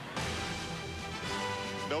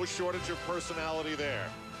 No shortage of personality there.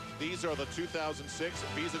 These are the 2006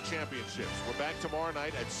 Visa Championships. We're back tomorrow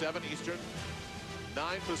night at 7 Eastern,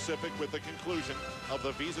 9 Pacific with the conclusion of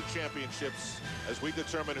the Visa Championships as we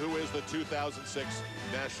determine who is the 2006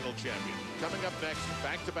 national champion. Coming up next,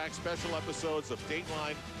 back-to-back special episodes of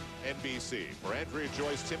Dateline NBC. For Andrea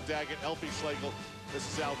Joyce, Tim Daggett, Elfie Schlegel, this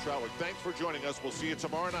is Al Troutwig. Thanks for joining us. We'll see you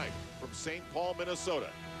tomorrow night from St. Paul, Minnesota.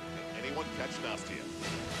 Can anyone catch Nastia?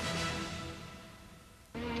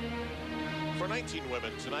 For 19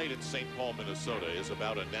 women, tonight in St. Paul, Minnesota is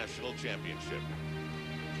about a national championship.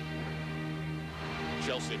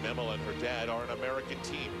 Chellsie Memmel and her dad are an American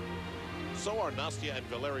team. So are Nastia and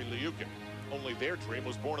Valeri Liukin. Only their dream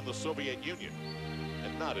was born in the Soviet Union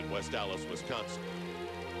and not in West Allis, Wisconsin.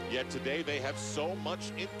 Yet today they have so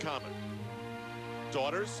much in common.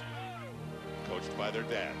 Daughters, coached by their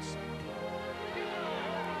dads.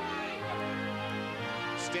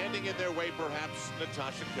 Standing in their way, perhaps,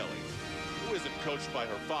 Natasha Kelley, who isn't coached by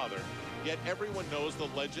her father, yet everyone knows the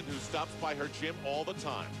legend who stops by her gym all the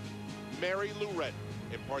time. Mary Lou Retton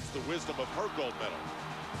imparts the wisdom of her gold medal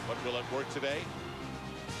But will it work today?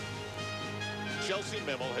 Chellsie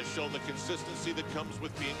Memmel has shown the consistency that comes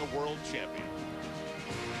with being a world champion.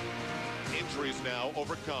 Injuries now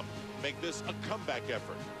overcome make this a comeback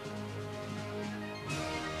effort.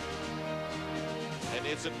 And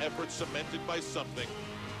it's an effort cemented by something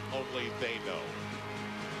only they know.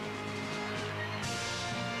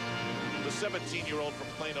 The 17-year-old from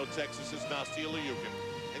Plano, Texas is Nastia Liukin,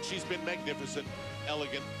 and she's been magnificent,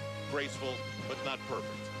 elegant, graceful, but not perfect.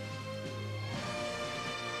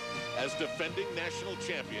 As defending national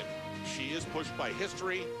champion, she is pushed by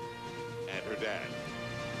history and her dad.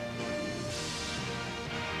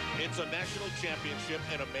 It's a national championship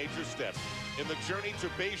and a major step in the journey to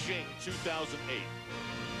Beijing 2008.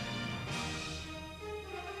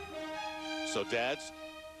 So dads,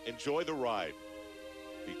 enjoy the ride,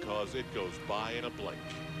 because it goes by in a blink.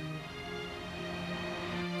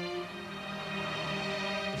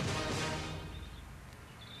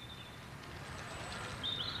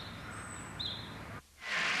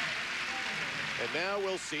 And now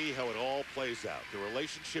we'll see how it all plays out. The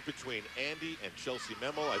relationship between Andy and Chellsie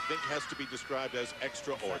Memmel, I think, has to be described as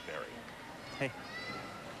extraordinary. Hey,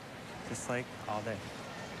 just like all day,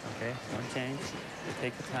 okay? Don't change.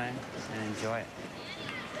 Take your time and enjoy it,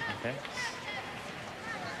 okay?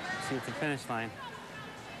 See you at the finish line.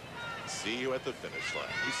 See you at the finish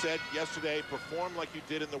line. He said yesterday, perform like you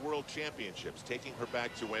did in the World Championships, taking her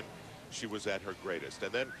back to when she was at her greatest.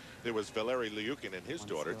 And then there was Valery Liukin and his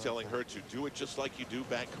daughter telling her to do it just like you do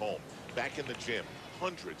back home, back in the gym,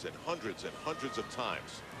 hundreds and hundreds and hundreds of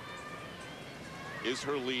times. Is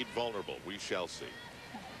her lead vulnerable? We shall see.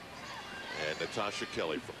 And Natasha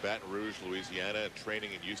Kelley from Baton Rouge, Louisiana, and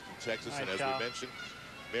training in Houston, Texas. And as we mentioned,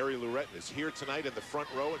 Mary Lurette is here tonight in the front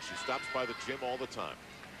row, and she stops by the gym all the time.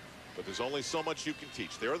 But there's only so much you can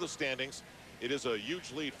teach. There are the standings. It is a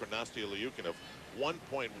huge lead for Nastia Liukin of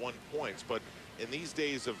 1.1 points, but in these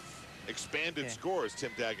days of expanded scores,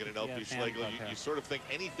 Tim Daggett and LP Schlegel, you sort of think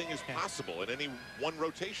anything is possible in any one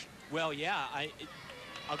rotation. Well, yeah,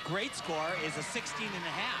 a great score is a 16 and a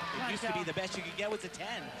half. It used to be the best you could get was a 10.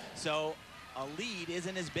 So a lead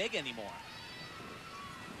isn't as big anymore.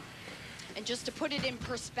 And just to put it in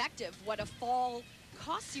perspective, what a fall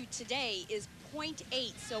costs you today is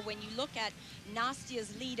 0.8. So when you look at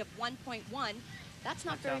Nastia's lead of 1.1, that's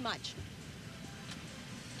not very much.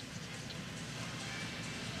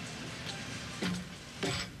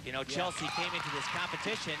 You know, Chellsie came into this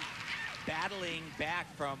competition battling back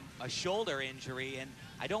from a shoulder injury, and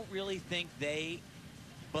I don't really think they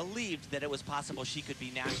believed that it was possible she could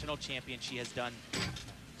be national champion. She has done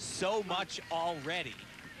so much already.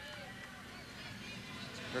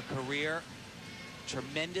 Her career,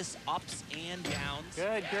 tremendous ups and downs.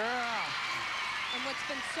 Good girl. And what's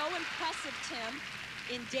been so impressive, Tim,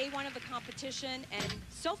 in day one of the competition, and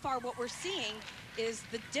so far what we're seeing is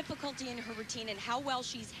the difficulty in her routine and how well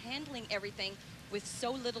she's handling everything with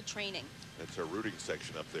so little training. That's her rooting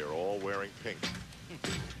section up there, all wearing pink. Her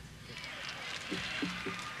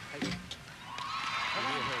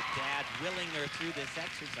dad willing her through this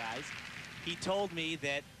exercise. He told me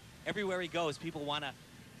that everywhere he goes, people want to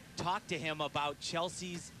talk to him about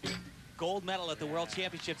Chelsie's gold medal at the World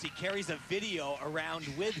Championships. He carries a video around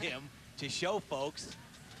with him to show folks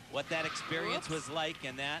what that experience was like,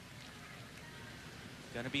 and that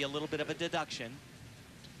going to be a little bit of a deduction.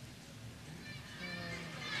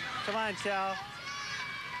 Come on, Chell.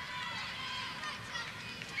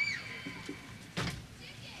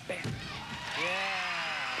 Bam. Yeah,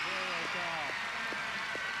 there we go.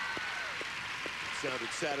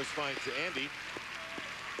 Sounded satisfying to Andy.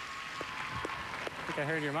 I think I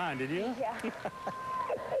heard your mom, did you? Yeah. Good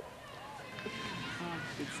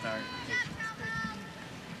start.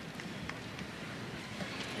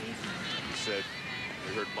 He said,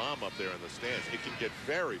 we heard Mom up there in the stands. It can get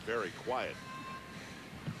very, very quiet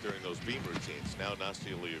during those beam routines. Now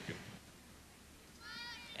Nastia Liukin.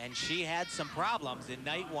 And she had some problems in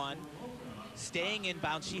night one, staying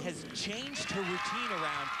inbound. She has changed her routine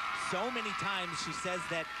around so many times. She says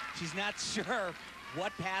that she's not sure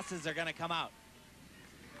what passes are going to come out.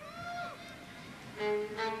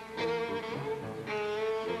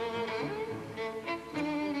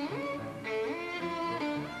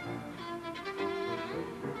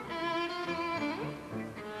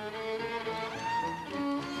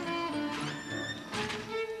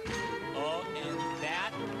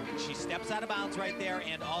 Steps out of bounds right there,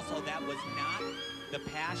 and also that was not the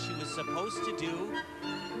pass she was supposed to do.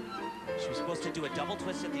 She was supposed to do a double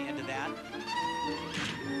twist at the end of that.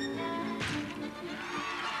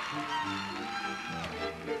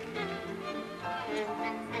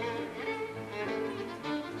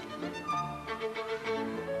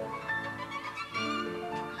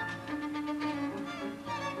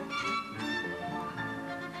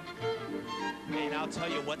 tell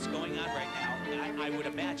you what's going on right now. I would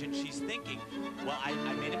imagine she's thinking, well, I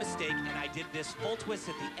made a mistake and I did this full twist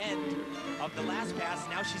at the end of the last pass.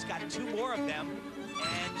 Now she's got 2 more of them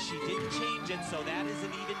and she didn't change it, so that is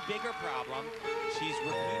an even bigger problem. She's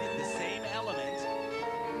repeated the same element.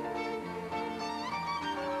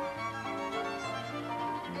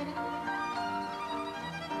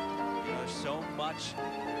 You know, there's so much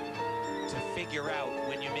to figure out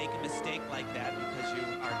when you make a mistake like that, because you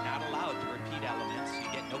are not allowed to repeat elements. You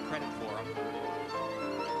get no credit for them.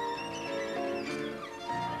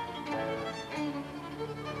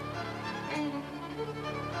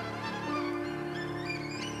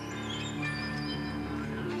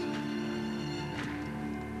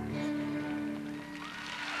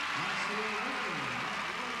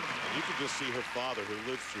 You can just see her father, who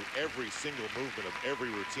lives through every single movement of every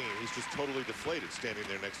routine. He's just totally deflated standing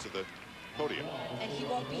there next to the podium. And he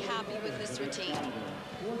won't be happy with this routine.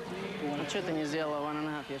 Ну что ты не сделала one and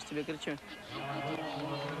a half? Я же тебе кричу.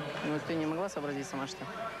 Ну ты не могла сообразить сама, что?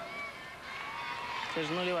 Это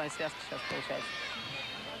же нулевая связка сейчас получается.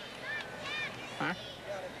 А?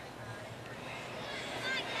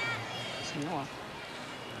 Ну.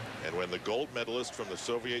 And when the gold medalist from the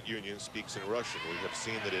Soviet Union speaks in Russian, we have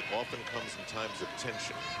seen that it often comes in times of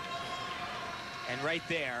tension. And right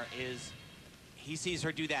there is, he sees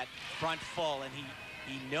her do that front full, and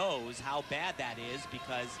he knows how bad that is,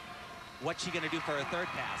 because what's she going to do for her third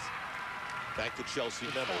pass? Back to Chellsie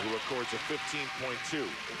Memmel, who records a 15.2.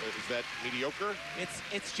 Is that mediocre?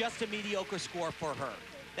 It's just a mediocre score for her.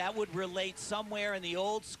 That would relate somewhere in the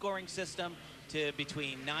old scoring system to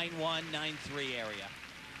between 9-1, 9-3 area.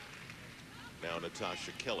 Now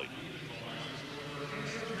Natasha Kelley.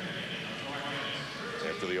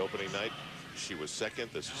 After the opening night, she was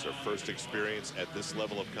second. This is her first experience at this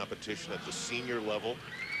level of competition, at the senior level.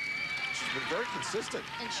 She's been very consistent.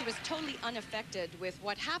 And she was totally unaffected with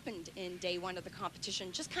what happened in day 1 of the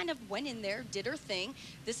competition. Just kind of went in there, did her thing.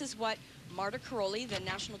 This is what Marta Karolyi, the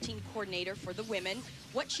national team coordinator for the women,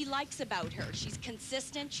 what she likes about her. She's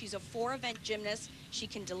consistent. She's a 4-event gymnast. She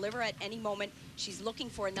can deliver at any moment. She's looking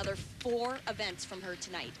for another 4 events from her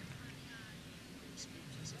tonight.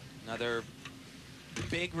 Another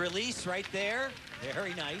big release right there.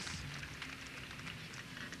 Very nice.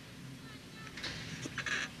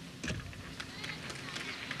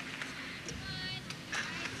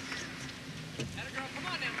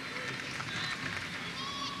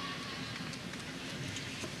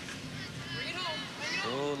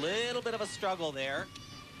 Oh, a little bit of a struggle there.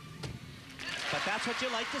 But that's what you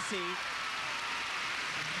like to see.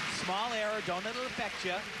 Small error, don't let it affect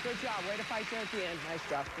you. Good job. Way to fight there at the end. Nice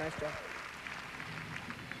job. Nice job.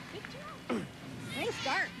 Good job. Nice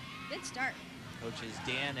start. Good start. Coaches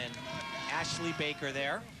Dan and Ashley Baker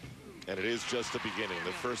there. And it is just the beginning,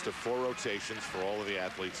 the first of 4 rotations for all of the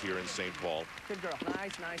athletes here in St. Paul. Good girl.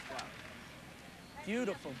 Nice, nice job.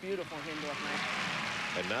 Beautiful, beautiful Hindorf.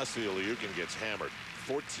 Nice. And Nastia Liukin gets hammered.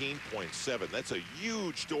 14.7. That's a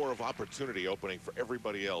huge door of opportunity opening for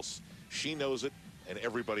everybody else. She knows it, and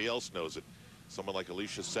everybody else knows it. Someone like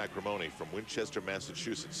Alicia Sacramone from Winchester,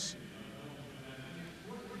 Massachusetts.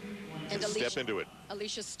 And step into it.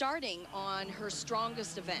 Alicia starting on her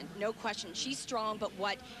strongest event, no question. She's strong, but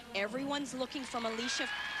what everyone's looking from Alicia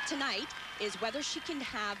tonight is whether she can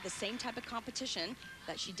have the same type of competition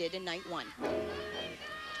that she did in night 1.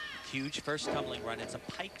 Huge first tumbling run. It's a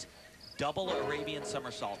piked double Arabian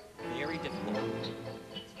somersault. Very difficult.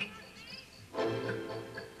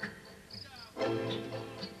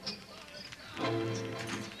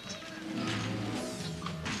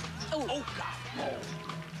 Oh, God. Oh.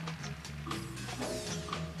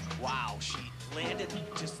 Wow, she landed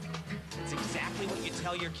just, it's exactly what you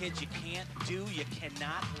tell your kids you can't do. You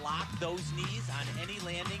cannot lock those knees on any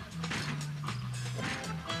landing.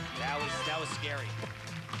 That was scary.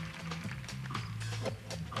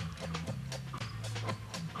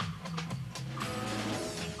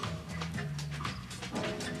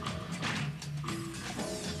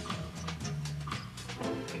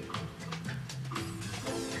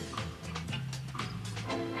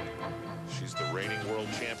 She's the reigning world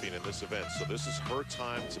champion in this event, so this is her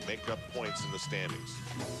time to make up points in the standings.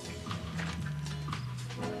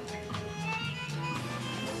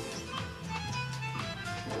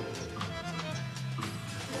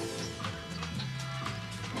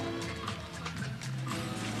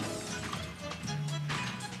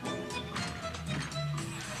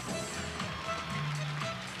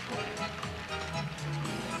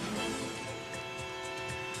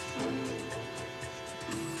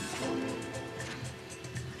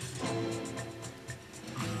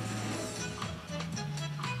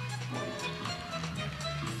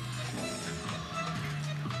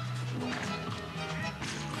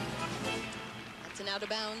 out of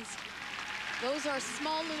bounds. Those are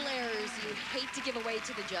small little errors you hate to give away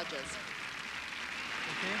to the judges.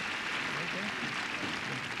 Okay.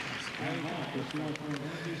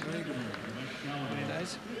 Very good. Very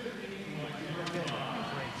nice.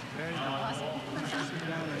 Very nice.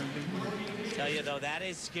 Tell you though, that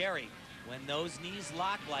is scary. When those knees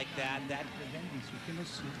lock like that, You cannot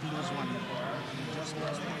lose one. Just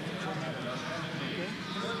last one. Okay?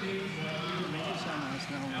 Maybe someone is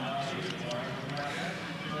now.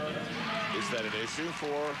 Is that an issue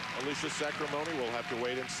for Alicia Sacramone? We'll have to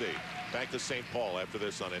wait and see. Back to St. Paul after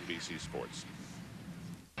this on NBC Sports.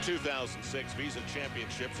 2006 Visa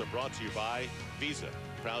Championships are brought to you by Visa,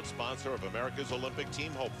 proud sponsor of America's Olympic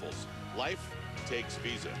team hopefuls. Life takes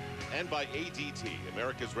Visa. And by ADT,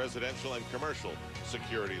 America's residential and commercial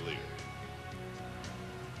security leader.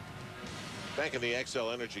 Back in the XL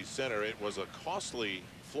Energy Center, it was a costly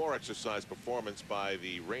floor exercise performance by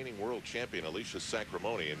the reigning world champion Alicia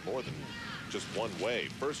Sacramone in more than just one way.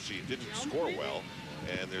 First, she didn't score well,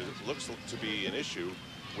 and there looks to be an issue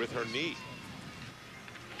with her knee.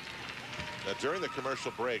 Now, during the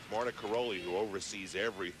commercial break, Marta Caroli, who oversees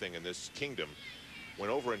everything in this kingdom,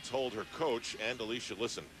 went over and told her coach and Alicia,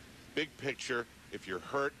 listen, big picture, if you're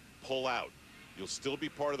hurt, pull out. You'll still be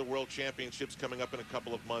part of the World Championships coming up in a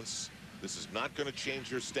couple of months. This is not going to change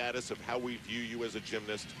your status of how we view you as a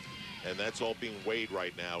gymnast, and that's all being weighed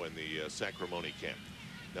right now in the Sacramone camp.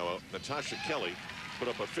 Now, Natasha Kelley put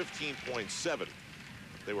up a 15.7.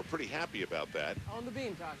 They were pretty happy about that. On the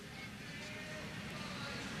beam, Tasha.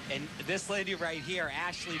 and this lady right here,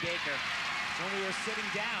 Ashley Baker, when we were sitting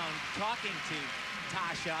down talking to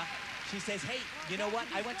Tasha, she says, hey, you know what?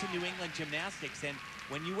 I went to New England Gymnastics, and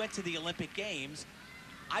when you went to the Olympic Games,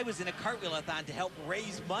 I was in a cartwheel-a-thon to help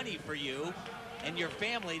raise money for you and your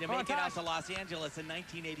family to make it out to Los Angeles in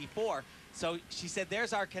 1984. So she said,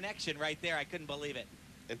 there's our connection right there. I couldn't believe it.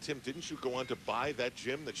 And Tim, didn't you go on to buy that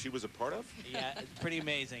gym that she was a part of? Yeah, it's pretty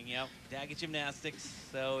amazing, you know. Daggett Gymnastics,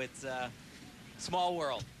 so it's a small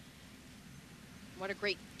world. What a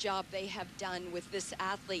great job they have done with this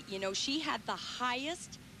athlete. You know, she had the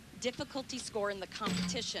highest difficulty score in the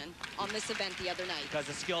competition on this event the other night. Because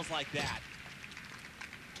of skills like that.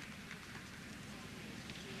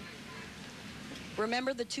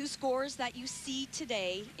 Remember the two scores that you see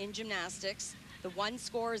today in gymnastics. The one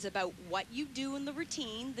score is about what you do in the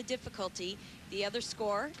routine, the difficulty. The other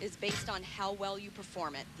score is based on how well you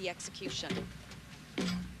perform it, the execution.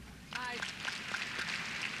 Hi.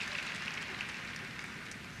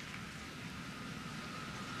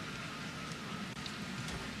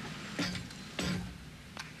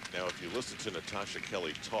 Now, if you listen to Natasha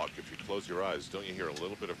Kelley talk, if you close your eyes, don't you hear a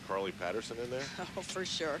little bit of Carly Patterson in there? Oh, for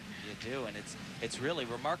sure. You do, and it's really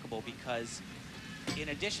remarkable because in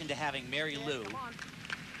addition to having Mary Lou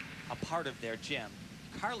a part of their gym,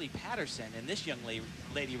 Carly Patterson and this young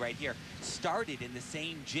lady right here started in the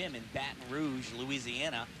same gym in Baton Rouge,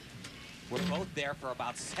 Louisiana. We're both there for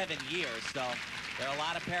about 7 years, so there are a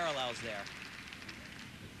lot of parallels there.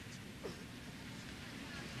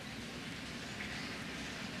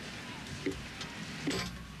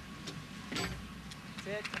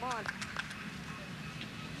 That's it, come on.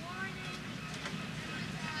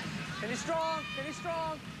 Finish strong, finish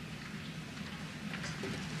strong.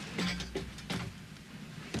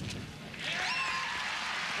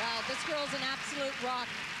 Wow, this girl's an absolute rock.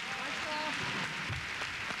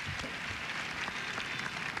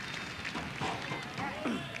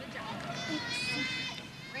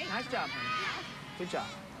 Nice job, honey. Good job.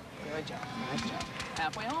 Good job. Nice job.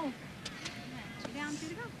 Halfway home. 2 down, 2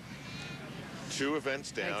 to go. 2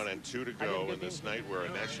 events down and 2 to go in this night where a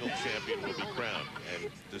national champion will be crowned, and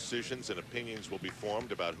decisions and opinions will be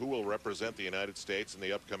formed about who will represent the United States in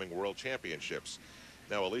the upcoming World Championships.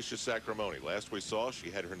 Now, Alicia Sacramone, last we saw, she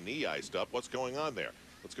had her knee iced up. What's going on there?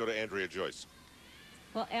 Let's go to Andrea Joyce.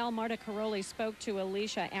 Well, Marta Caroli spoke to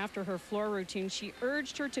Alicia after her floor routine. She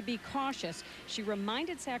urged her to be cautious. She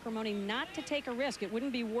reminded Sacramone not to take a risk. It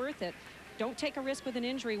wouldn't be worth it. Don't take a risk with an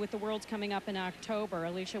injury with the Worlds coming up in October.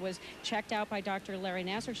 Alicia was checked out by Dr. Larry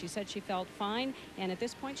Nassar. She said she felt fine, and at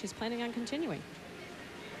this point, she's planning on continuing.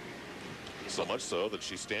 So much so that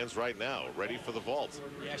she stands right now, ready for the vault.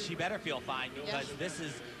 Yeah, she better feel fine because this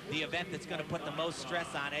is the event that's going to put the most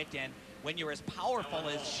stress on it, and when you're as powerful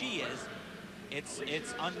as she is,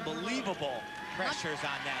 it's unbelievable pressures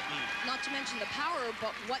on that knee. Not to mention the power,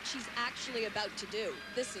 but what she's actually about to do.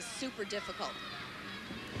 This is super difficult.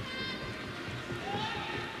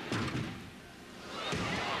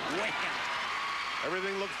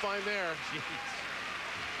 Everything looked fine there. Jeez.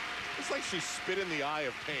 It's like she spit in the eye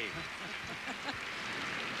of pain.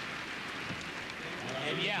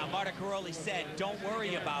 And Yeah, Marta Caroli said, don't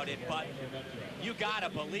worry about it, but you gotta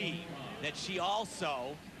believe that she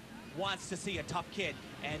also wants to see a tough kid.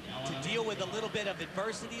 And to deal with a little bit of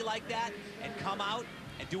adversity like that and come out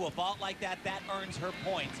and do a vault like that, that earns her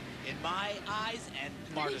points in my eyes and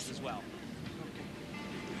Marta's as well.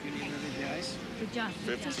 You need the ice? Good job.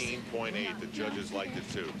 15.8. The judges liked it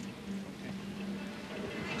too.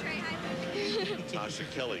 Natasha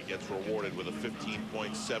Kelley gets rewarded with a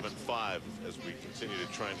 15.75 as we continue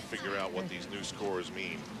to try and figure out what these new scores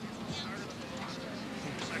mean.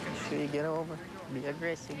 Sure you get over. Be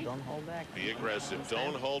aggressive. Don't hold back. Be aggressive.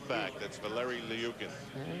 Don't hold back. That's Alicia Liukin.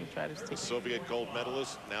 Try to stick. The Soviet gold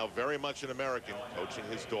medalist, now very much an American, coaching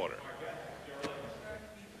his daughter.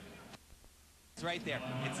 It's right there.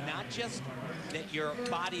 It's not just that your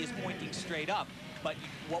body is pointing straight up, but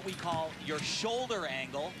what we call your shoulder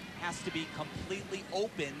angle has to be completely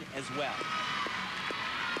open as well.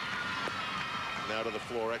 Now to the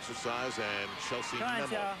floor exercise, and Chellsie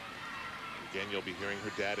Memmel. Again, you'll be hearing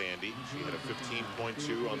her dad, Andy. She had a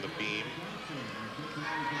 15.2 on the beam.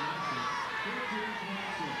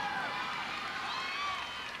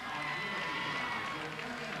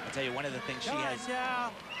 I'll tell you, one of the things she has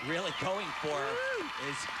really going for her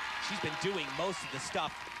is she's been doing most of the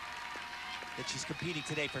stuff that she's competing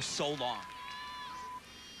today for so long.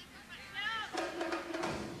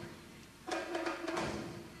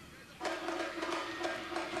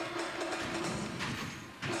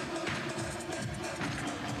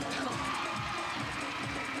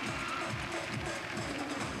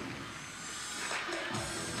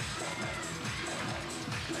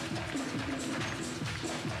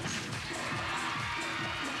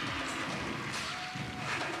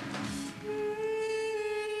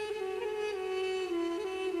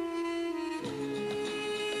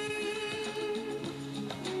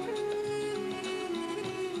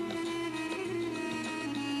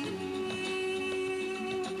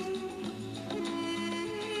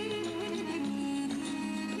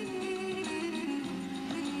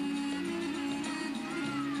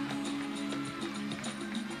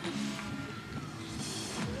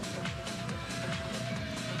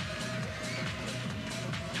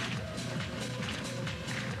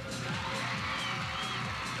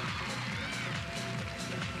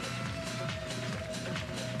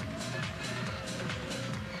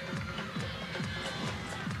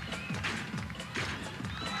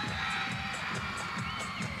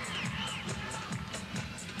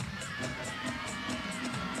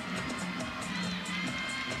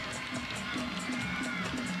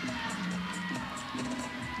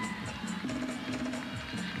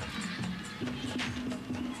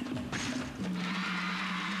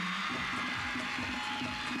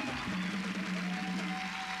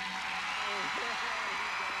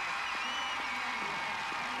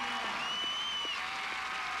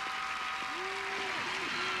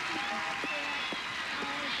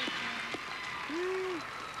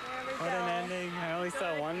 What an ending. I only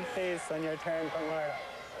saw one face on your turn from Marta.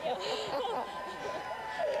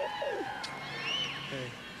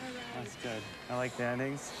 Okay. That's good. I like the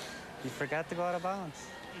endings. You forgot to go out of bounds.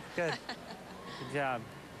 Good. Good job.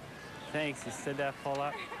 Thanks. You stood that full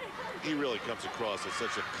up. He really comes across as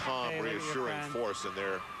such a calm, reassuring force in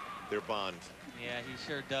their bond. Yeah, he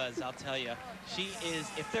sure does. I'll tell you. She is,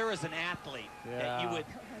 if there was an athlete that you would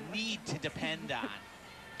need to depend on,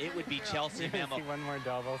 it would be Chellsie Memmel. One more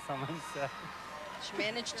double, someone said. She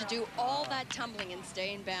managed to do all that tumbling and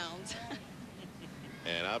stay in bounds.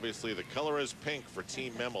 And obviously the color is pink for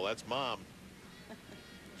Team Memmel. That's Mom.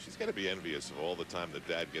 She's got to be envious of all the time that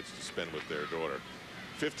Dad gets to spend with their daughter.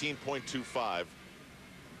 15.25.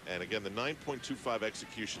 And again, the 9.25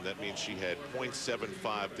 execution, that means she had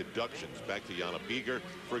 0.75 deductions. Back to Jana Bieger,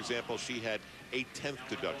 for example, she had 8/10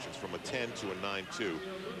 deductions from a 10 to a 9.2.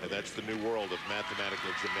 And that's the new world of mathematical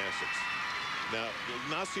gymnastics. Now,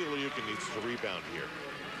 Nastia Liukin needs to rebound here.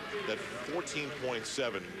 That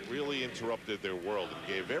 14.7 really interrupted their world and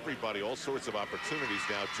gave everybody all sorts of opportunities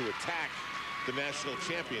now to attack the national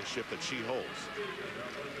championship that she holds.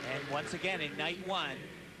 And once again, in night one,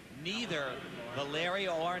 neither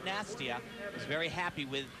Valeria or Nastia was very happy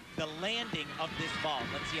with the landing of this ball.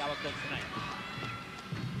 Let's see how it goes tonight.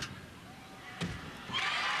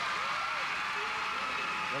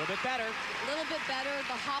 A little bit better. A little bit better.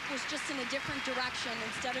 The hop was just in a different direction.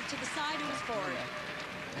 Instead of to the side, it was forward.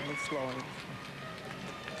 And it's slowing.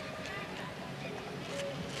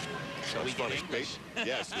 So we get English.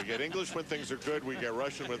 Yes, we get English when things are good. We get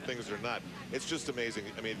Russian when things are not. It's just amazing.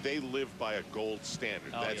 I mean, they live by a gold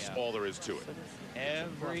standard. That's all there is to it.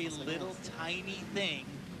 Every little tiny thing,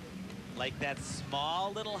 like that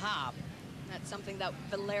small little hop, That's something that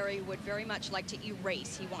Valeri would very much like to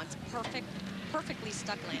erase. He wants perfectly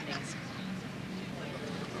stuck landings.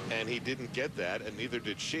 And he didn't get that, and neither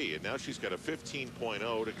did she. And now she's got a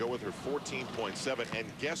 15.0 to go with her 14.7. And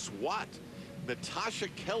guess what? Natasha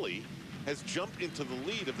Kelley has jumped into the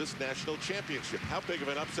lead of this national championship. How big of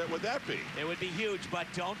an upset would that be? It would be huge, but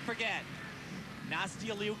don't forget,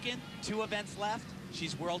 Nastia Liukin, 2 events left.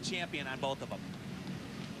 She's world champion on both of them.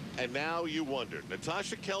 And now you wonder,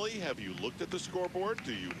 Natasha Kelley, have you looked at the scoreboard?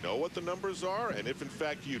 Do you know what the numbers are? And if in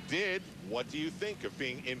fact you did, what do you think of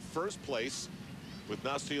being in first place with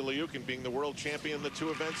Nastia Liukin being the world champion in the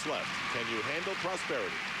 2 events left? Can you handle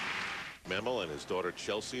prosperity? Memmel and his daughter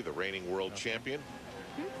Chellsie, the reigning world champion.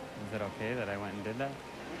 Is it okay that I went and did that?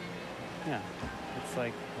 Yeah. It's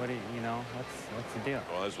like, what do you know, what's the deal?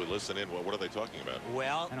 Well, as we listen in, what are they talking about?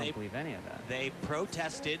 Well, I don't believe any of that. They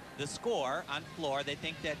protested the score on floor. They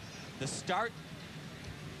think that the start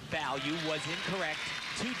value was incorrect,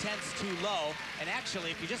 2/10 too low. And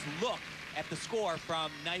actually, if you just look at the score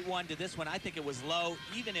from night 1 to this one, I think it was low,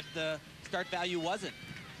 even if the start value wasn't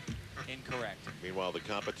incorrect. Meanwhile, the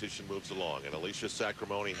competition moves along, and Alicia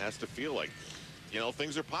Sacramone has to feel like, you know,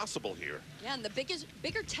 things are possible here. Yeah, and the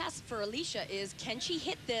bigger test for Alicia is, can she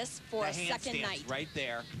hit this for a second night? Right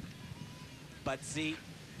there. But see,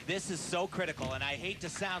 this is so critical, and I hate to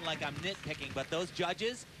sound like I'm nitpicking, but those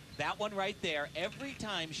judges, that one right there, every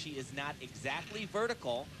time she is not exactly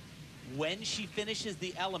vertical, when she finishes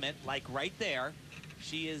the element, like right there,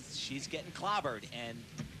 she's getting clobbered. And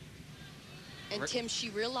Tim, she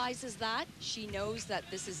realizes that. She knows that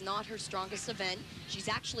this is not her strongest event. She's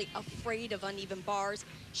actually afraid of uneven bars.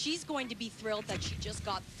 She's going to be thrilled that she just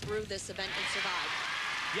got through this event and survived.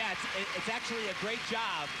 Yeah, it's actually a great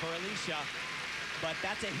job for Alicia, but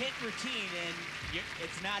that's a hit routine, and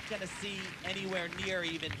it's not going to see anywhere near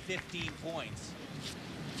even 15 points.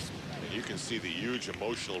 And you can see the huge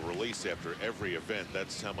emotional release after every event.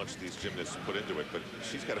 That's how much these gymnasts put into it. But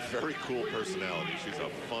she's got a very cool personality. She's a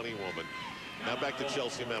funny woman. Now back to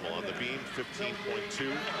Chellsie Memmel on the beam, 15.2.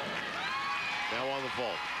 Now on the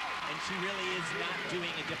vault. And she really is not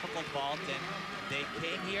doing a difficult vault. And they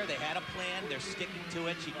came here, they had a plan, they're sticking to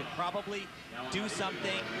it. She could probably do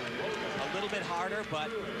something a little bit harder,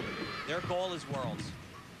 but their goal is worlds.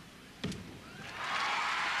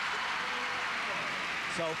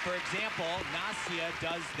 So, for example, Nastia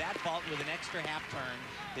does that vault with an extra half turn.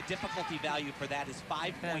 The difficulty value for that is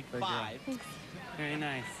 5.5. Very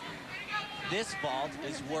nice. This vault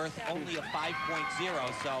is worth only a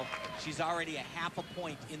 5.0, so she's already a half a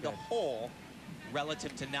point in the hole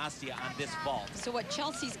relative to Nastia on this vault. So what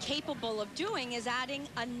Chelsie's capable of doing is adding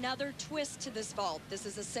another twist to this vault. This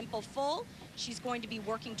is a simple full. She's going to be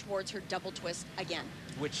working towards her double twist again,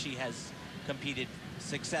 which she has competed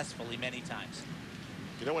successfully many times.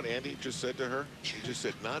 You know what Andy just said to her? He just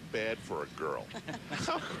said, not bad for a girl.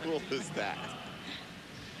 How cool is that?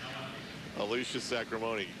 Alicia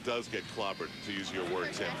Sacramone does get clobbered, to use your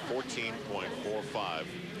word, Tim. 14.45.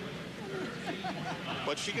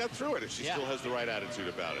 But she got through it, and she still has the right attitude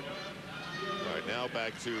about it. All right, now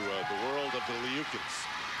back to the world of the Liukins.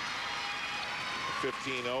 A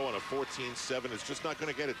 15.0 and a 14.7 is just not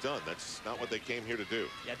going to get it done. That's not what they came here to do.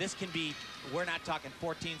 Yeah, this can be, we're not talking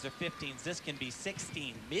 14s or 15s. This can be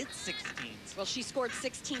 16, mid-16s. Well, she scored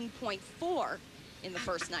 16.4 in the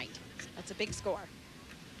first night. That's a big score.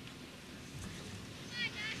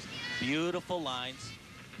 Beautiful lines.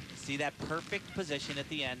 See that perfect position at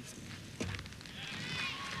the end.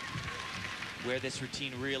 Where this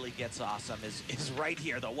routine really gets awesome is right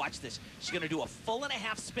here, though. Watch this. She's going to do a full and a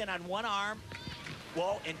half spin on one arm.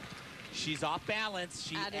 Whoa, and she's off balance.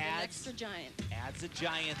 She added an extra giant. Adds a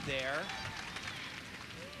giant there.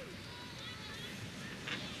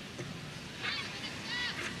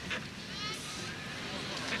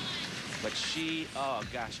 But she, oh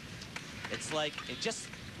gosh, it's like, it just,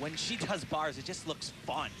 when she does bars, it just looks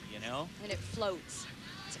fun, you know? And it floats.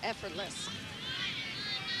 It's effortless.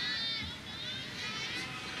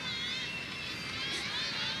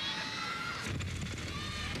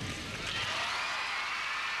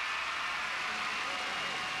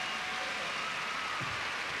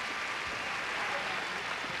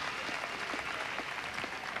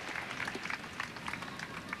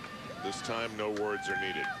 This time, no words are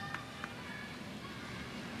needed.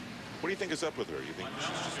 What do you think is up with her? You think she's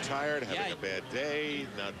just tired, having a bad day,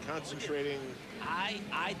 not concentrating?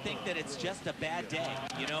 I think that it's just a bad day.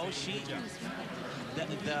 You know,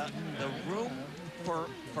 the room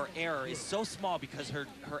for error is so small because her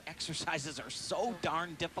exercises are so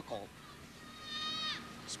darn difficult.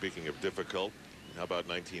 Speaking of difficult, How about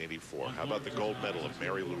 1984? How about the gold medal of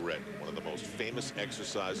Mary Lou Retton, one of the most famous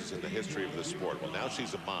exercises in the history of the sport? Well, now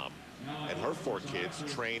she's a mom, and her 4 kids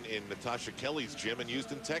train in Natasha Kelley's gym in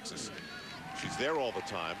Houston, Texas. She's there all the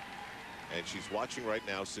time, and she's watching right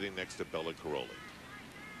now, sitting next to Bella Caroli.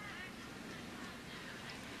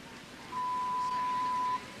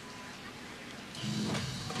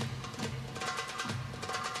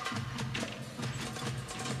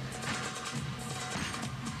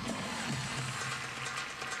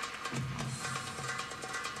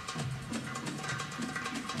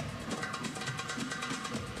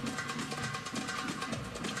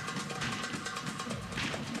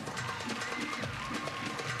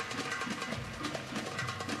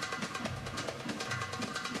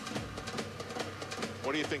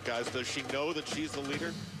 What do you think, guys? Does she know that she's the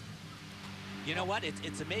leader? You know what?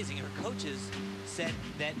 It's amazing. Her coaches said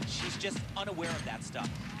that she's just unaware of that stuff.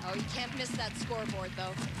 Oh, you can't miss that scoreboard,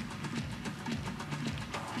 though.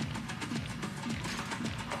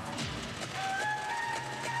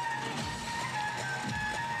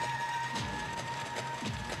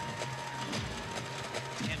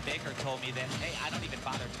 Baker told me that, hey, I don't even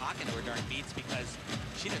bother talking to her during meets because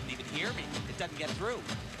she doesn't even hear me. It doesn't get through.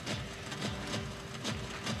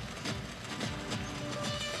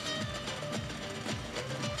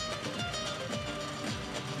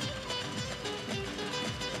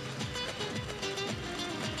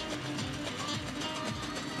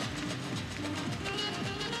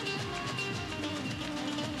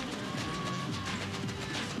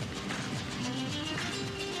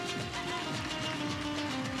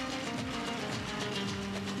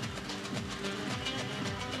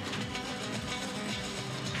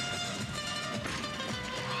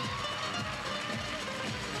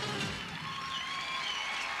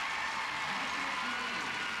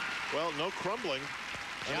 Well, no crumbling.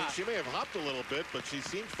 I mean, she may have hopped a little bit, but she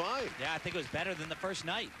seemed fine. Yeah, I think it was better than the first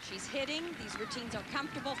night. She's hitting. These routines are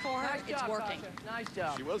comfortable for her. It's working. Nice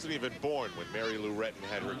job. She wasn't even born when Mary Lou Retton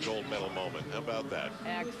had her gold medal moment. How about that?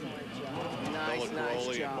 Excellent job. Bella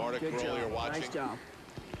Caroli and Marta Caroli are watching. Nice job.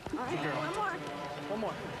 One more. One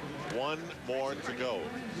more. One more to go.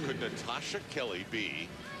 Could Natasha Kelley be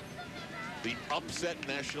the upset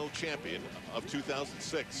national champion of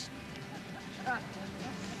 2006?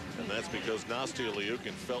 And that's because Nastia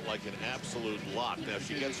Liukin felt like an absolute lock. Now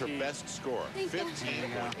she gets her best score,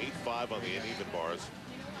 15.85 on the uneven bars,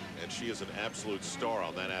 and she is an absolute star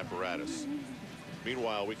on that apparatus.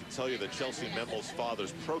 Meanwhile, we can tell you that Chellsie Memmel's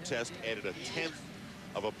father's protest added a 1/10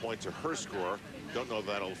 of a point to her score. Don't know if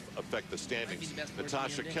that'll affect the standings.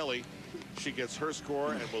 Natasha Kelley, she gets her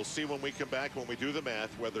score, and we'll see when we come back, when we do the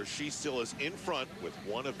math, whether she still is in front with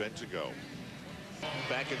one event to go.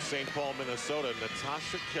 Back in St. Paul, Minnesota,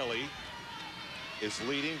 Natasha Kelley is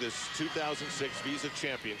leading this 2006 Visa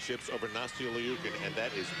Championships over Nastia Liukin, and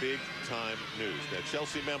that is big-time news. Now,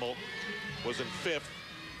 Chellsie Memmel was in 5th,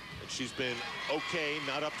 and she's been okay,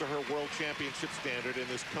 not up to her World Championship standard in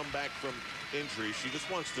this comeback from injury. She just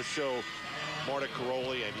wants to show Marta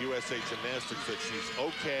Caroli and USA Gymnastics that she's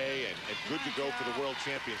okay and good to go for the World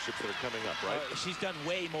Championships that are coming up, right? She's done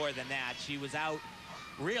way more than that. She was out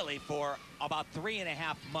really for about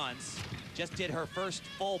 3.5 months. Just did her first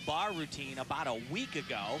full bar routine about a week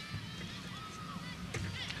ago.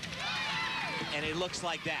 And it looks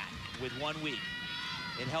like that with 1 week.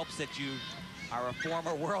 It helps that you are a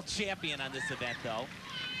former world champion on this event, though.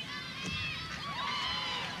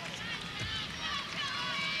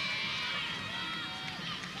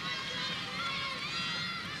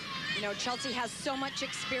 You know, Chellsie has so much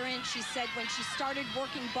experience. She said when she started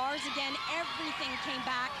working bars again, everything came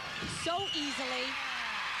back so easily.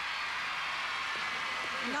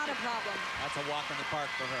 Not a problem. That's a walk in the park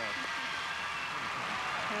for her.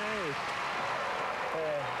 Hey.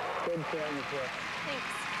 Good championship.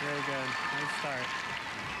 Thanks. Very good. Nice start.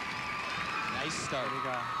 Nice start. There you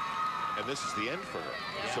go. And this is the end for her.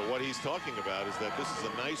 Yeah. So what he's talking about is that this is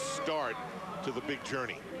a nice start to the big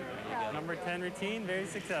journey. Number 10 routine, very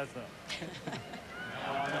successful. A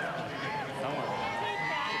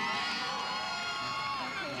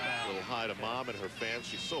little hi to Mom and her fans.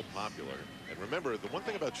 She's so popular. And remember, the one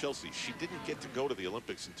thing about Chellsie, she didn't get to go to the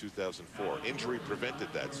Olympics in 2004. Injury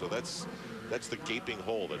prevented that. So that's the gaping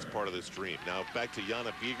hole that's part of this dream. Now back to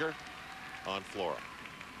Jana Bieger on Flora.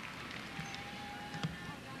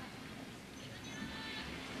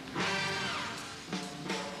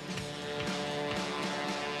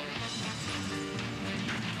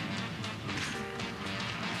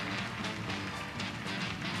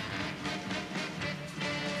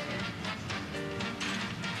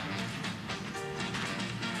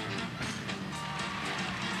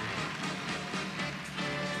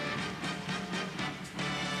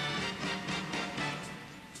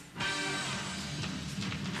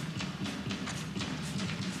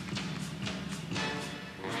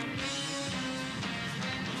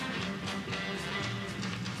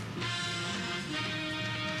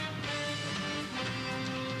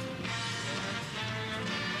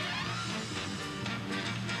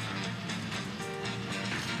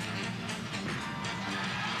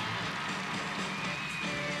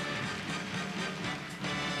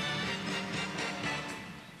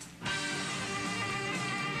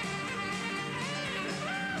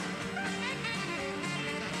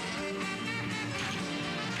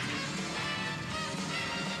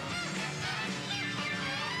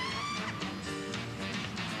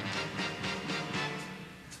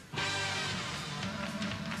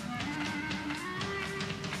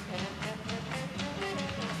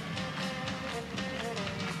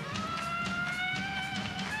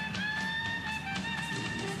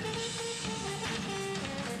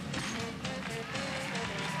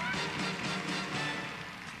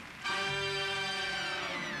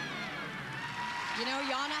 You know,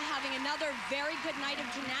 Jana having another very good night of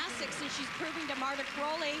gymnastics, and she's proving to Marta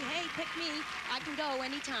Caroli, hey, pick me, I can go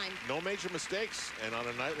anytime. No major mistakes, and on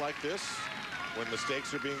a night like this, when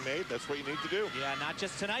mistakes are being made, that's what you need to do. Yeah, not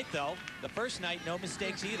just tonight, though. The first night, no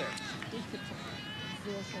mistakes either.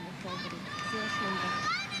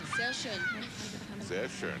 Sehr schön. Sehr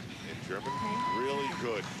schön. In German, really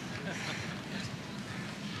good.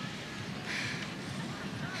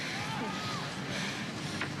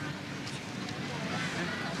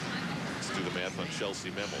 Let's do the math on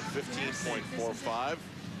Chellsie Memmel. 15.45.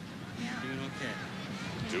 Doing okay.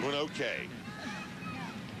 Doing okay.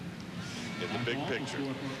 In the big picture.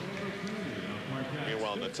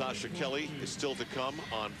 Meanwhile, Natasha Kelley is still to come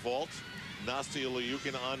on vault. Nastia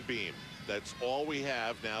Liukin on beam. That's all we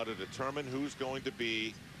have now to determine who's going to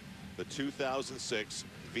be the 2006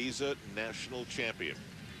 Visa National Champion.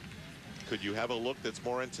 Could you have a look that's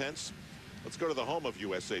more intense? Let's go to the home of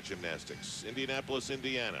USA Gymnastics, Indianapolis,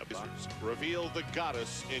 Indiana. Reveal the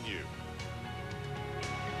goddess in you.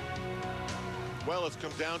 Well, it's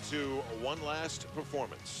come down to one last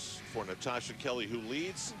performance for Natasha Kelley, who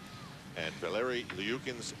leads, and Valeri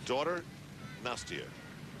Liukin's daughter, Nastia,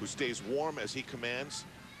 who stays warm as he commands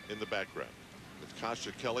in the background.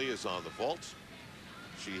 Natasha Kelley is on the vault.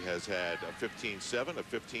 She has had a 15.7, a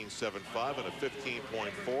 15.75, and a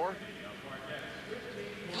 15.4.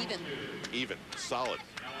 Even, solid.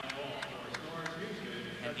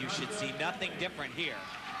 And you should see nothing different here.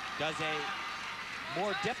 Does a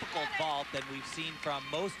more difficult vault than we've seen from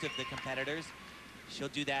most of the competitors. She'll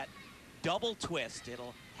do that double twist.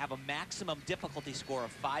 It'll have a maximum difficulty score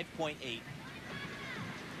of 5.8.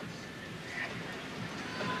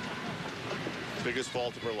 Biggest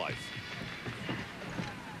vault of her life.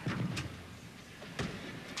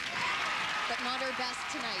 But not her best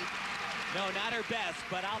tonight. No, not her best,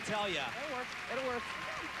 but I'll tell you. It'll work. It'll work.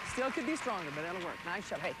 Still could be stronger, but it'll work. Nice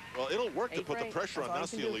shot. Hey. Well, it'll work to put the pressure on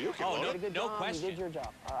Nastia Liukin. Oh, no question. You did your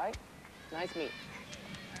job. All right. Nice meet.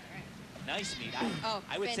 Nice meet.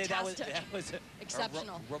 I would say that was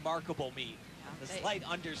exceptional. A remarkable meet. A slight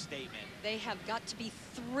understatement. They have got to be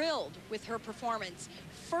thrilled with her performance.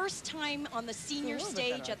 First time on the senior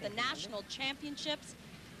stage at the national championships.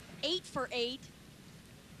 8 for 8.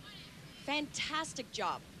 Fantastic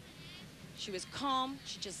job. She was calm.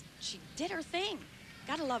 She did her thing.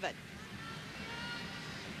 Gotta love it.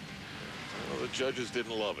 Well, the judges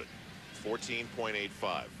didn't love it.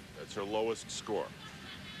 14.85. That's her lowest score.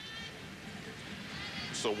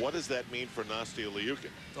 So what does that mean for Nastia Liukin?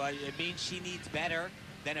 Well, it means she needs better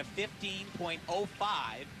than a 15.05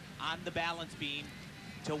 on the balance beam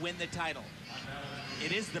to win the title.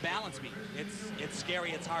 It is the balance beam. It's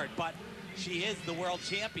scary, it's hard, but she is the world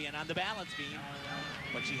champion on the balance beam,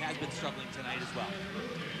 but she has been struggling tonight as well.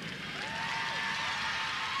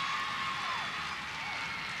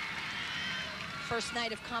 First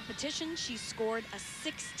night of competition, she scored a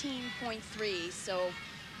 16.3, so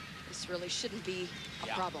this really shouldn't be a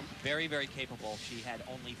problem. Very, very capable. She had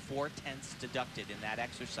only 4/10 deducted in that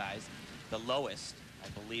exercise, the lowest, I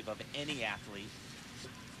believe, of any athlete.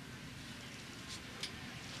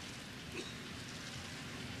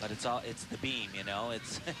 But it's the beam, you know,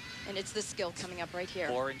 and it's the skill coming up right here.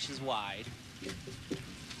 4 inches wide.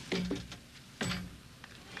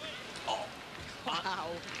 Oh.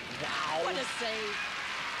 Wow. Wow. What a save.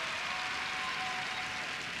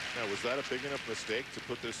 Now, was that a big enough mistake to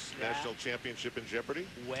put this national championship in jeopardy?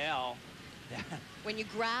 Well, when you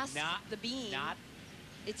grasp the beam,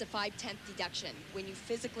 it's a 5/10 deduction. When you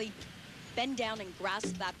physically bend down and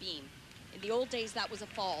grasp that beam. In the old days, that was a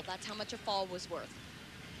fall. That's how much a fall was worth.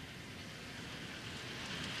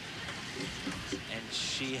 And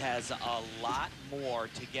she has a lot more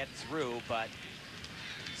to get through, but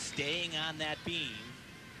staying on that beam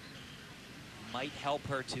might help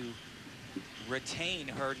her to retain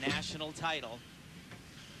her national title.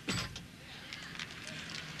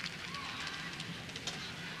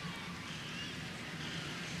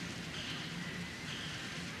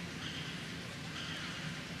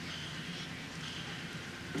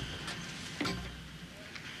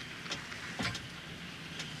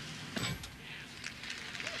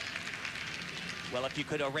 Well, if you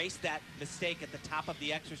could erase that mistake at the top of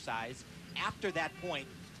the exercise, after that point,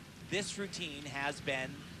 this routine has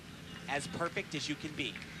been as perfect as you can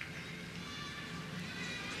be.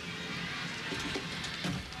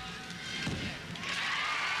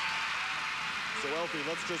 So, Elfie,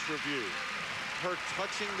 let's just review. Her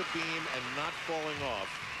touching the beam and not falling off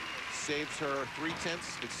saves her 3/10.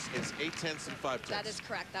 It's 8/10 and 5/10. That is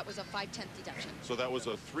correct. That was a 5/10 deduction. So that was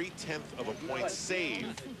a 3/10 of a point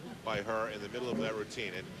save by her in the middle of that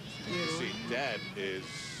routine. And you see, Dad is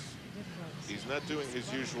He's not doing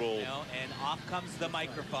his usual. You know, and off comes the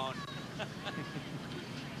microphone.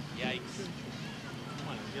 Yikes.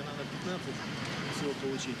 Мне надо 15 всего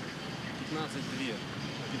получить. 15-2.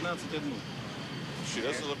 15-1. She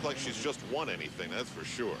doesn't look like she's just won anything, that's for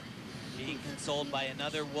sure. Being consoled by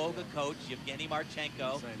another Woga coach, Yevgeny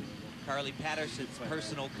Marchenko, Carly Patterson's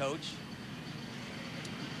personal coach.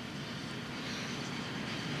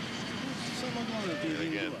 And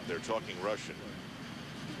again, they're talking Russian.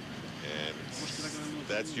 And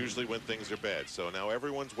that's usually when things are bad. So now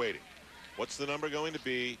everyone's waiting. What's the number going to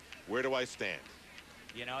be? Where do I stand?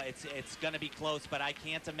 You know, it's going to be close, but I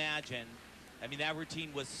can't imagine. I mean, that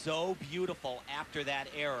routine was so beautiful after that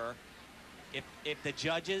error. If the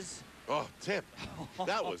judges... Oh, Tim,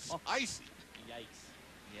 that was icy. Yikes.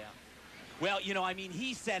 Yeah. Well, you know, I mean,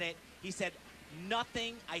 he said it. He said,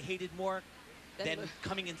 nothing I hated more than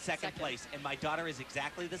coming in second place. And my daughter is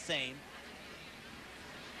exactly the same.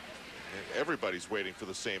 And everybody's waiting for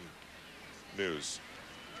the same news.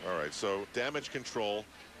 All right, so damage control,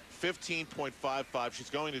 15.55. She's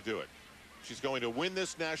going to do it. She's going to win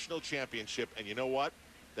this national championship. And you know what?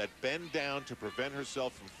 That bend down to prevent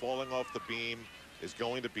herself from falling off the beam is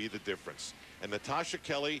going to be the difference. And Natasha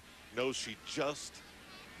Kelley knows she just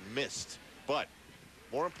missed. But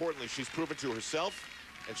more importantly, she's proven to herself,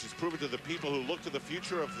 and she's proven to the people who look to the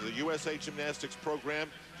future of the USA Gymnastics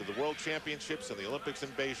program, to the World Championships and the Olympics in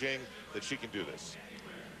Beijing, that she can do this.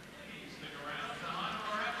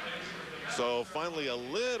 So finally, a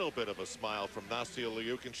little bit of a smile from Nastia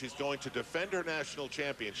Liukin. She's going to defend her national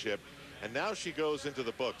championship, and now she goes into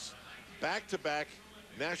the books. Back-to-back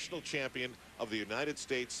national champion of the United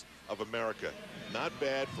States of America. Not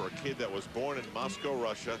bad for a kid that was born in Moscow,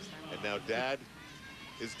 Russia, and now dad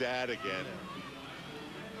is dad again.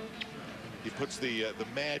 He puts the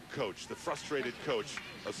mad coach, the frustrated coach,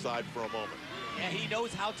 aside for a moment. Yeah, he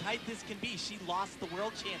knows how tight this can be. She lost the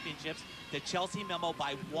World Championships to Chellsie Memmel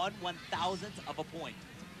by 1/1000th of a point.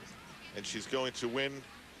 And she's going to win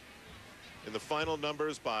in the final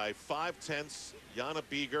numbers by 5/10. Jana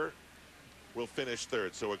Bieger will finish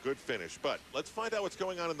third, so a good finish. But let's find out what's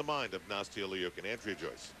going on in the mind of Nastia Liukin. Andrea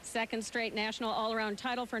Joyce. Second straight national all-around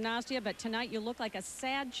title for Nastia, but tonight you look like a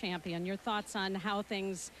sad champion. Your thoughts on how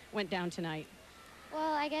things went down tonight?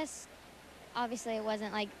 Well, I guess obviously it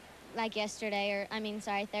wasn't like yesterday, or I mean,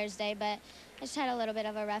 sorry, Thursday, but I just had a little bit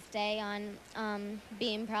of a rough day on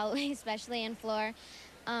beam, probably, especially in floor.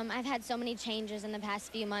 I've had so many changes in the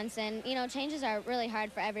past few months, and you know, changes are really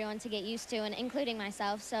hard for everyone to get used to, and including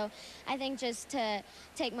myself. So I think just to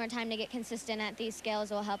take more time to get consistent at these scales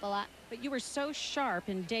will help a lot. But you were so sharp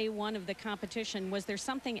in day one of the competition. Was there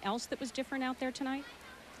something else that was different out there tonight?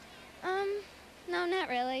 No, not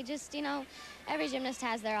really. Just, you know, every gymnast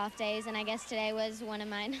has their off days, and I guess today was one of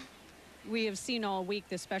mine. We have seen all week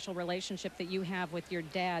the special relationship that you have with your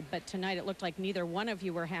dad, but tonight it looked like neither one of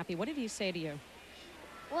you were happy. What did he say to you?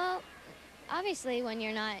 Well, obviously when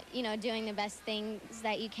you're not, you know, doing the best things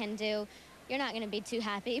that you can do, you're not going to be too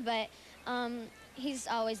happy, but he's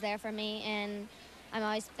always there for me, and I'm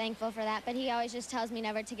always thankful for that. But he always just tells me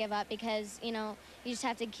never to give up, because, you know, you just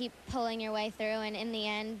have to keep pulling your way through, and in the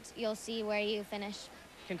end, you'll see where you finish.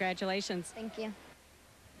 Congratulations. Thank you.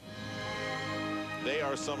 They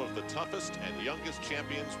are some of the toughest and youngest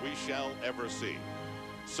champions we shall ever see.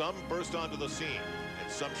 Some burst onto the scene,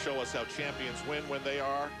 and some show us how champions win when they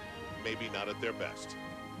are maybe not at their best.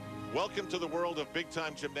 Welcome to the world of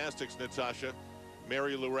big-time gymnastics, Natasha.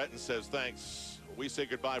 Mary Loretton says thanks. We say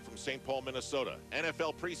goodbye from St. Paul, Minnesota.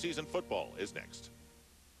 NFL preseason football is next.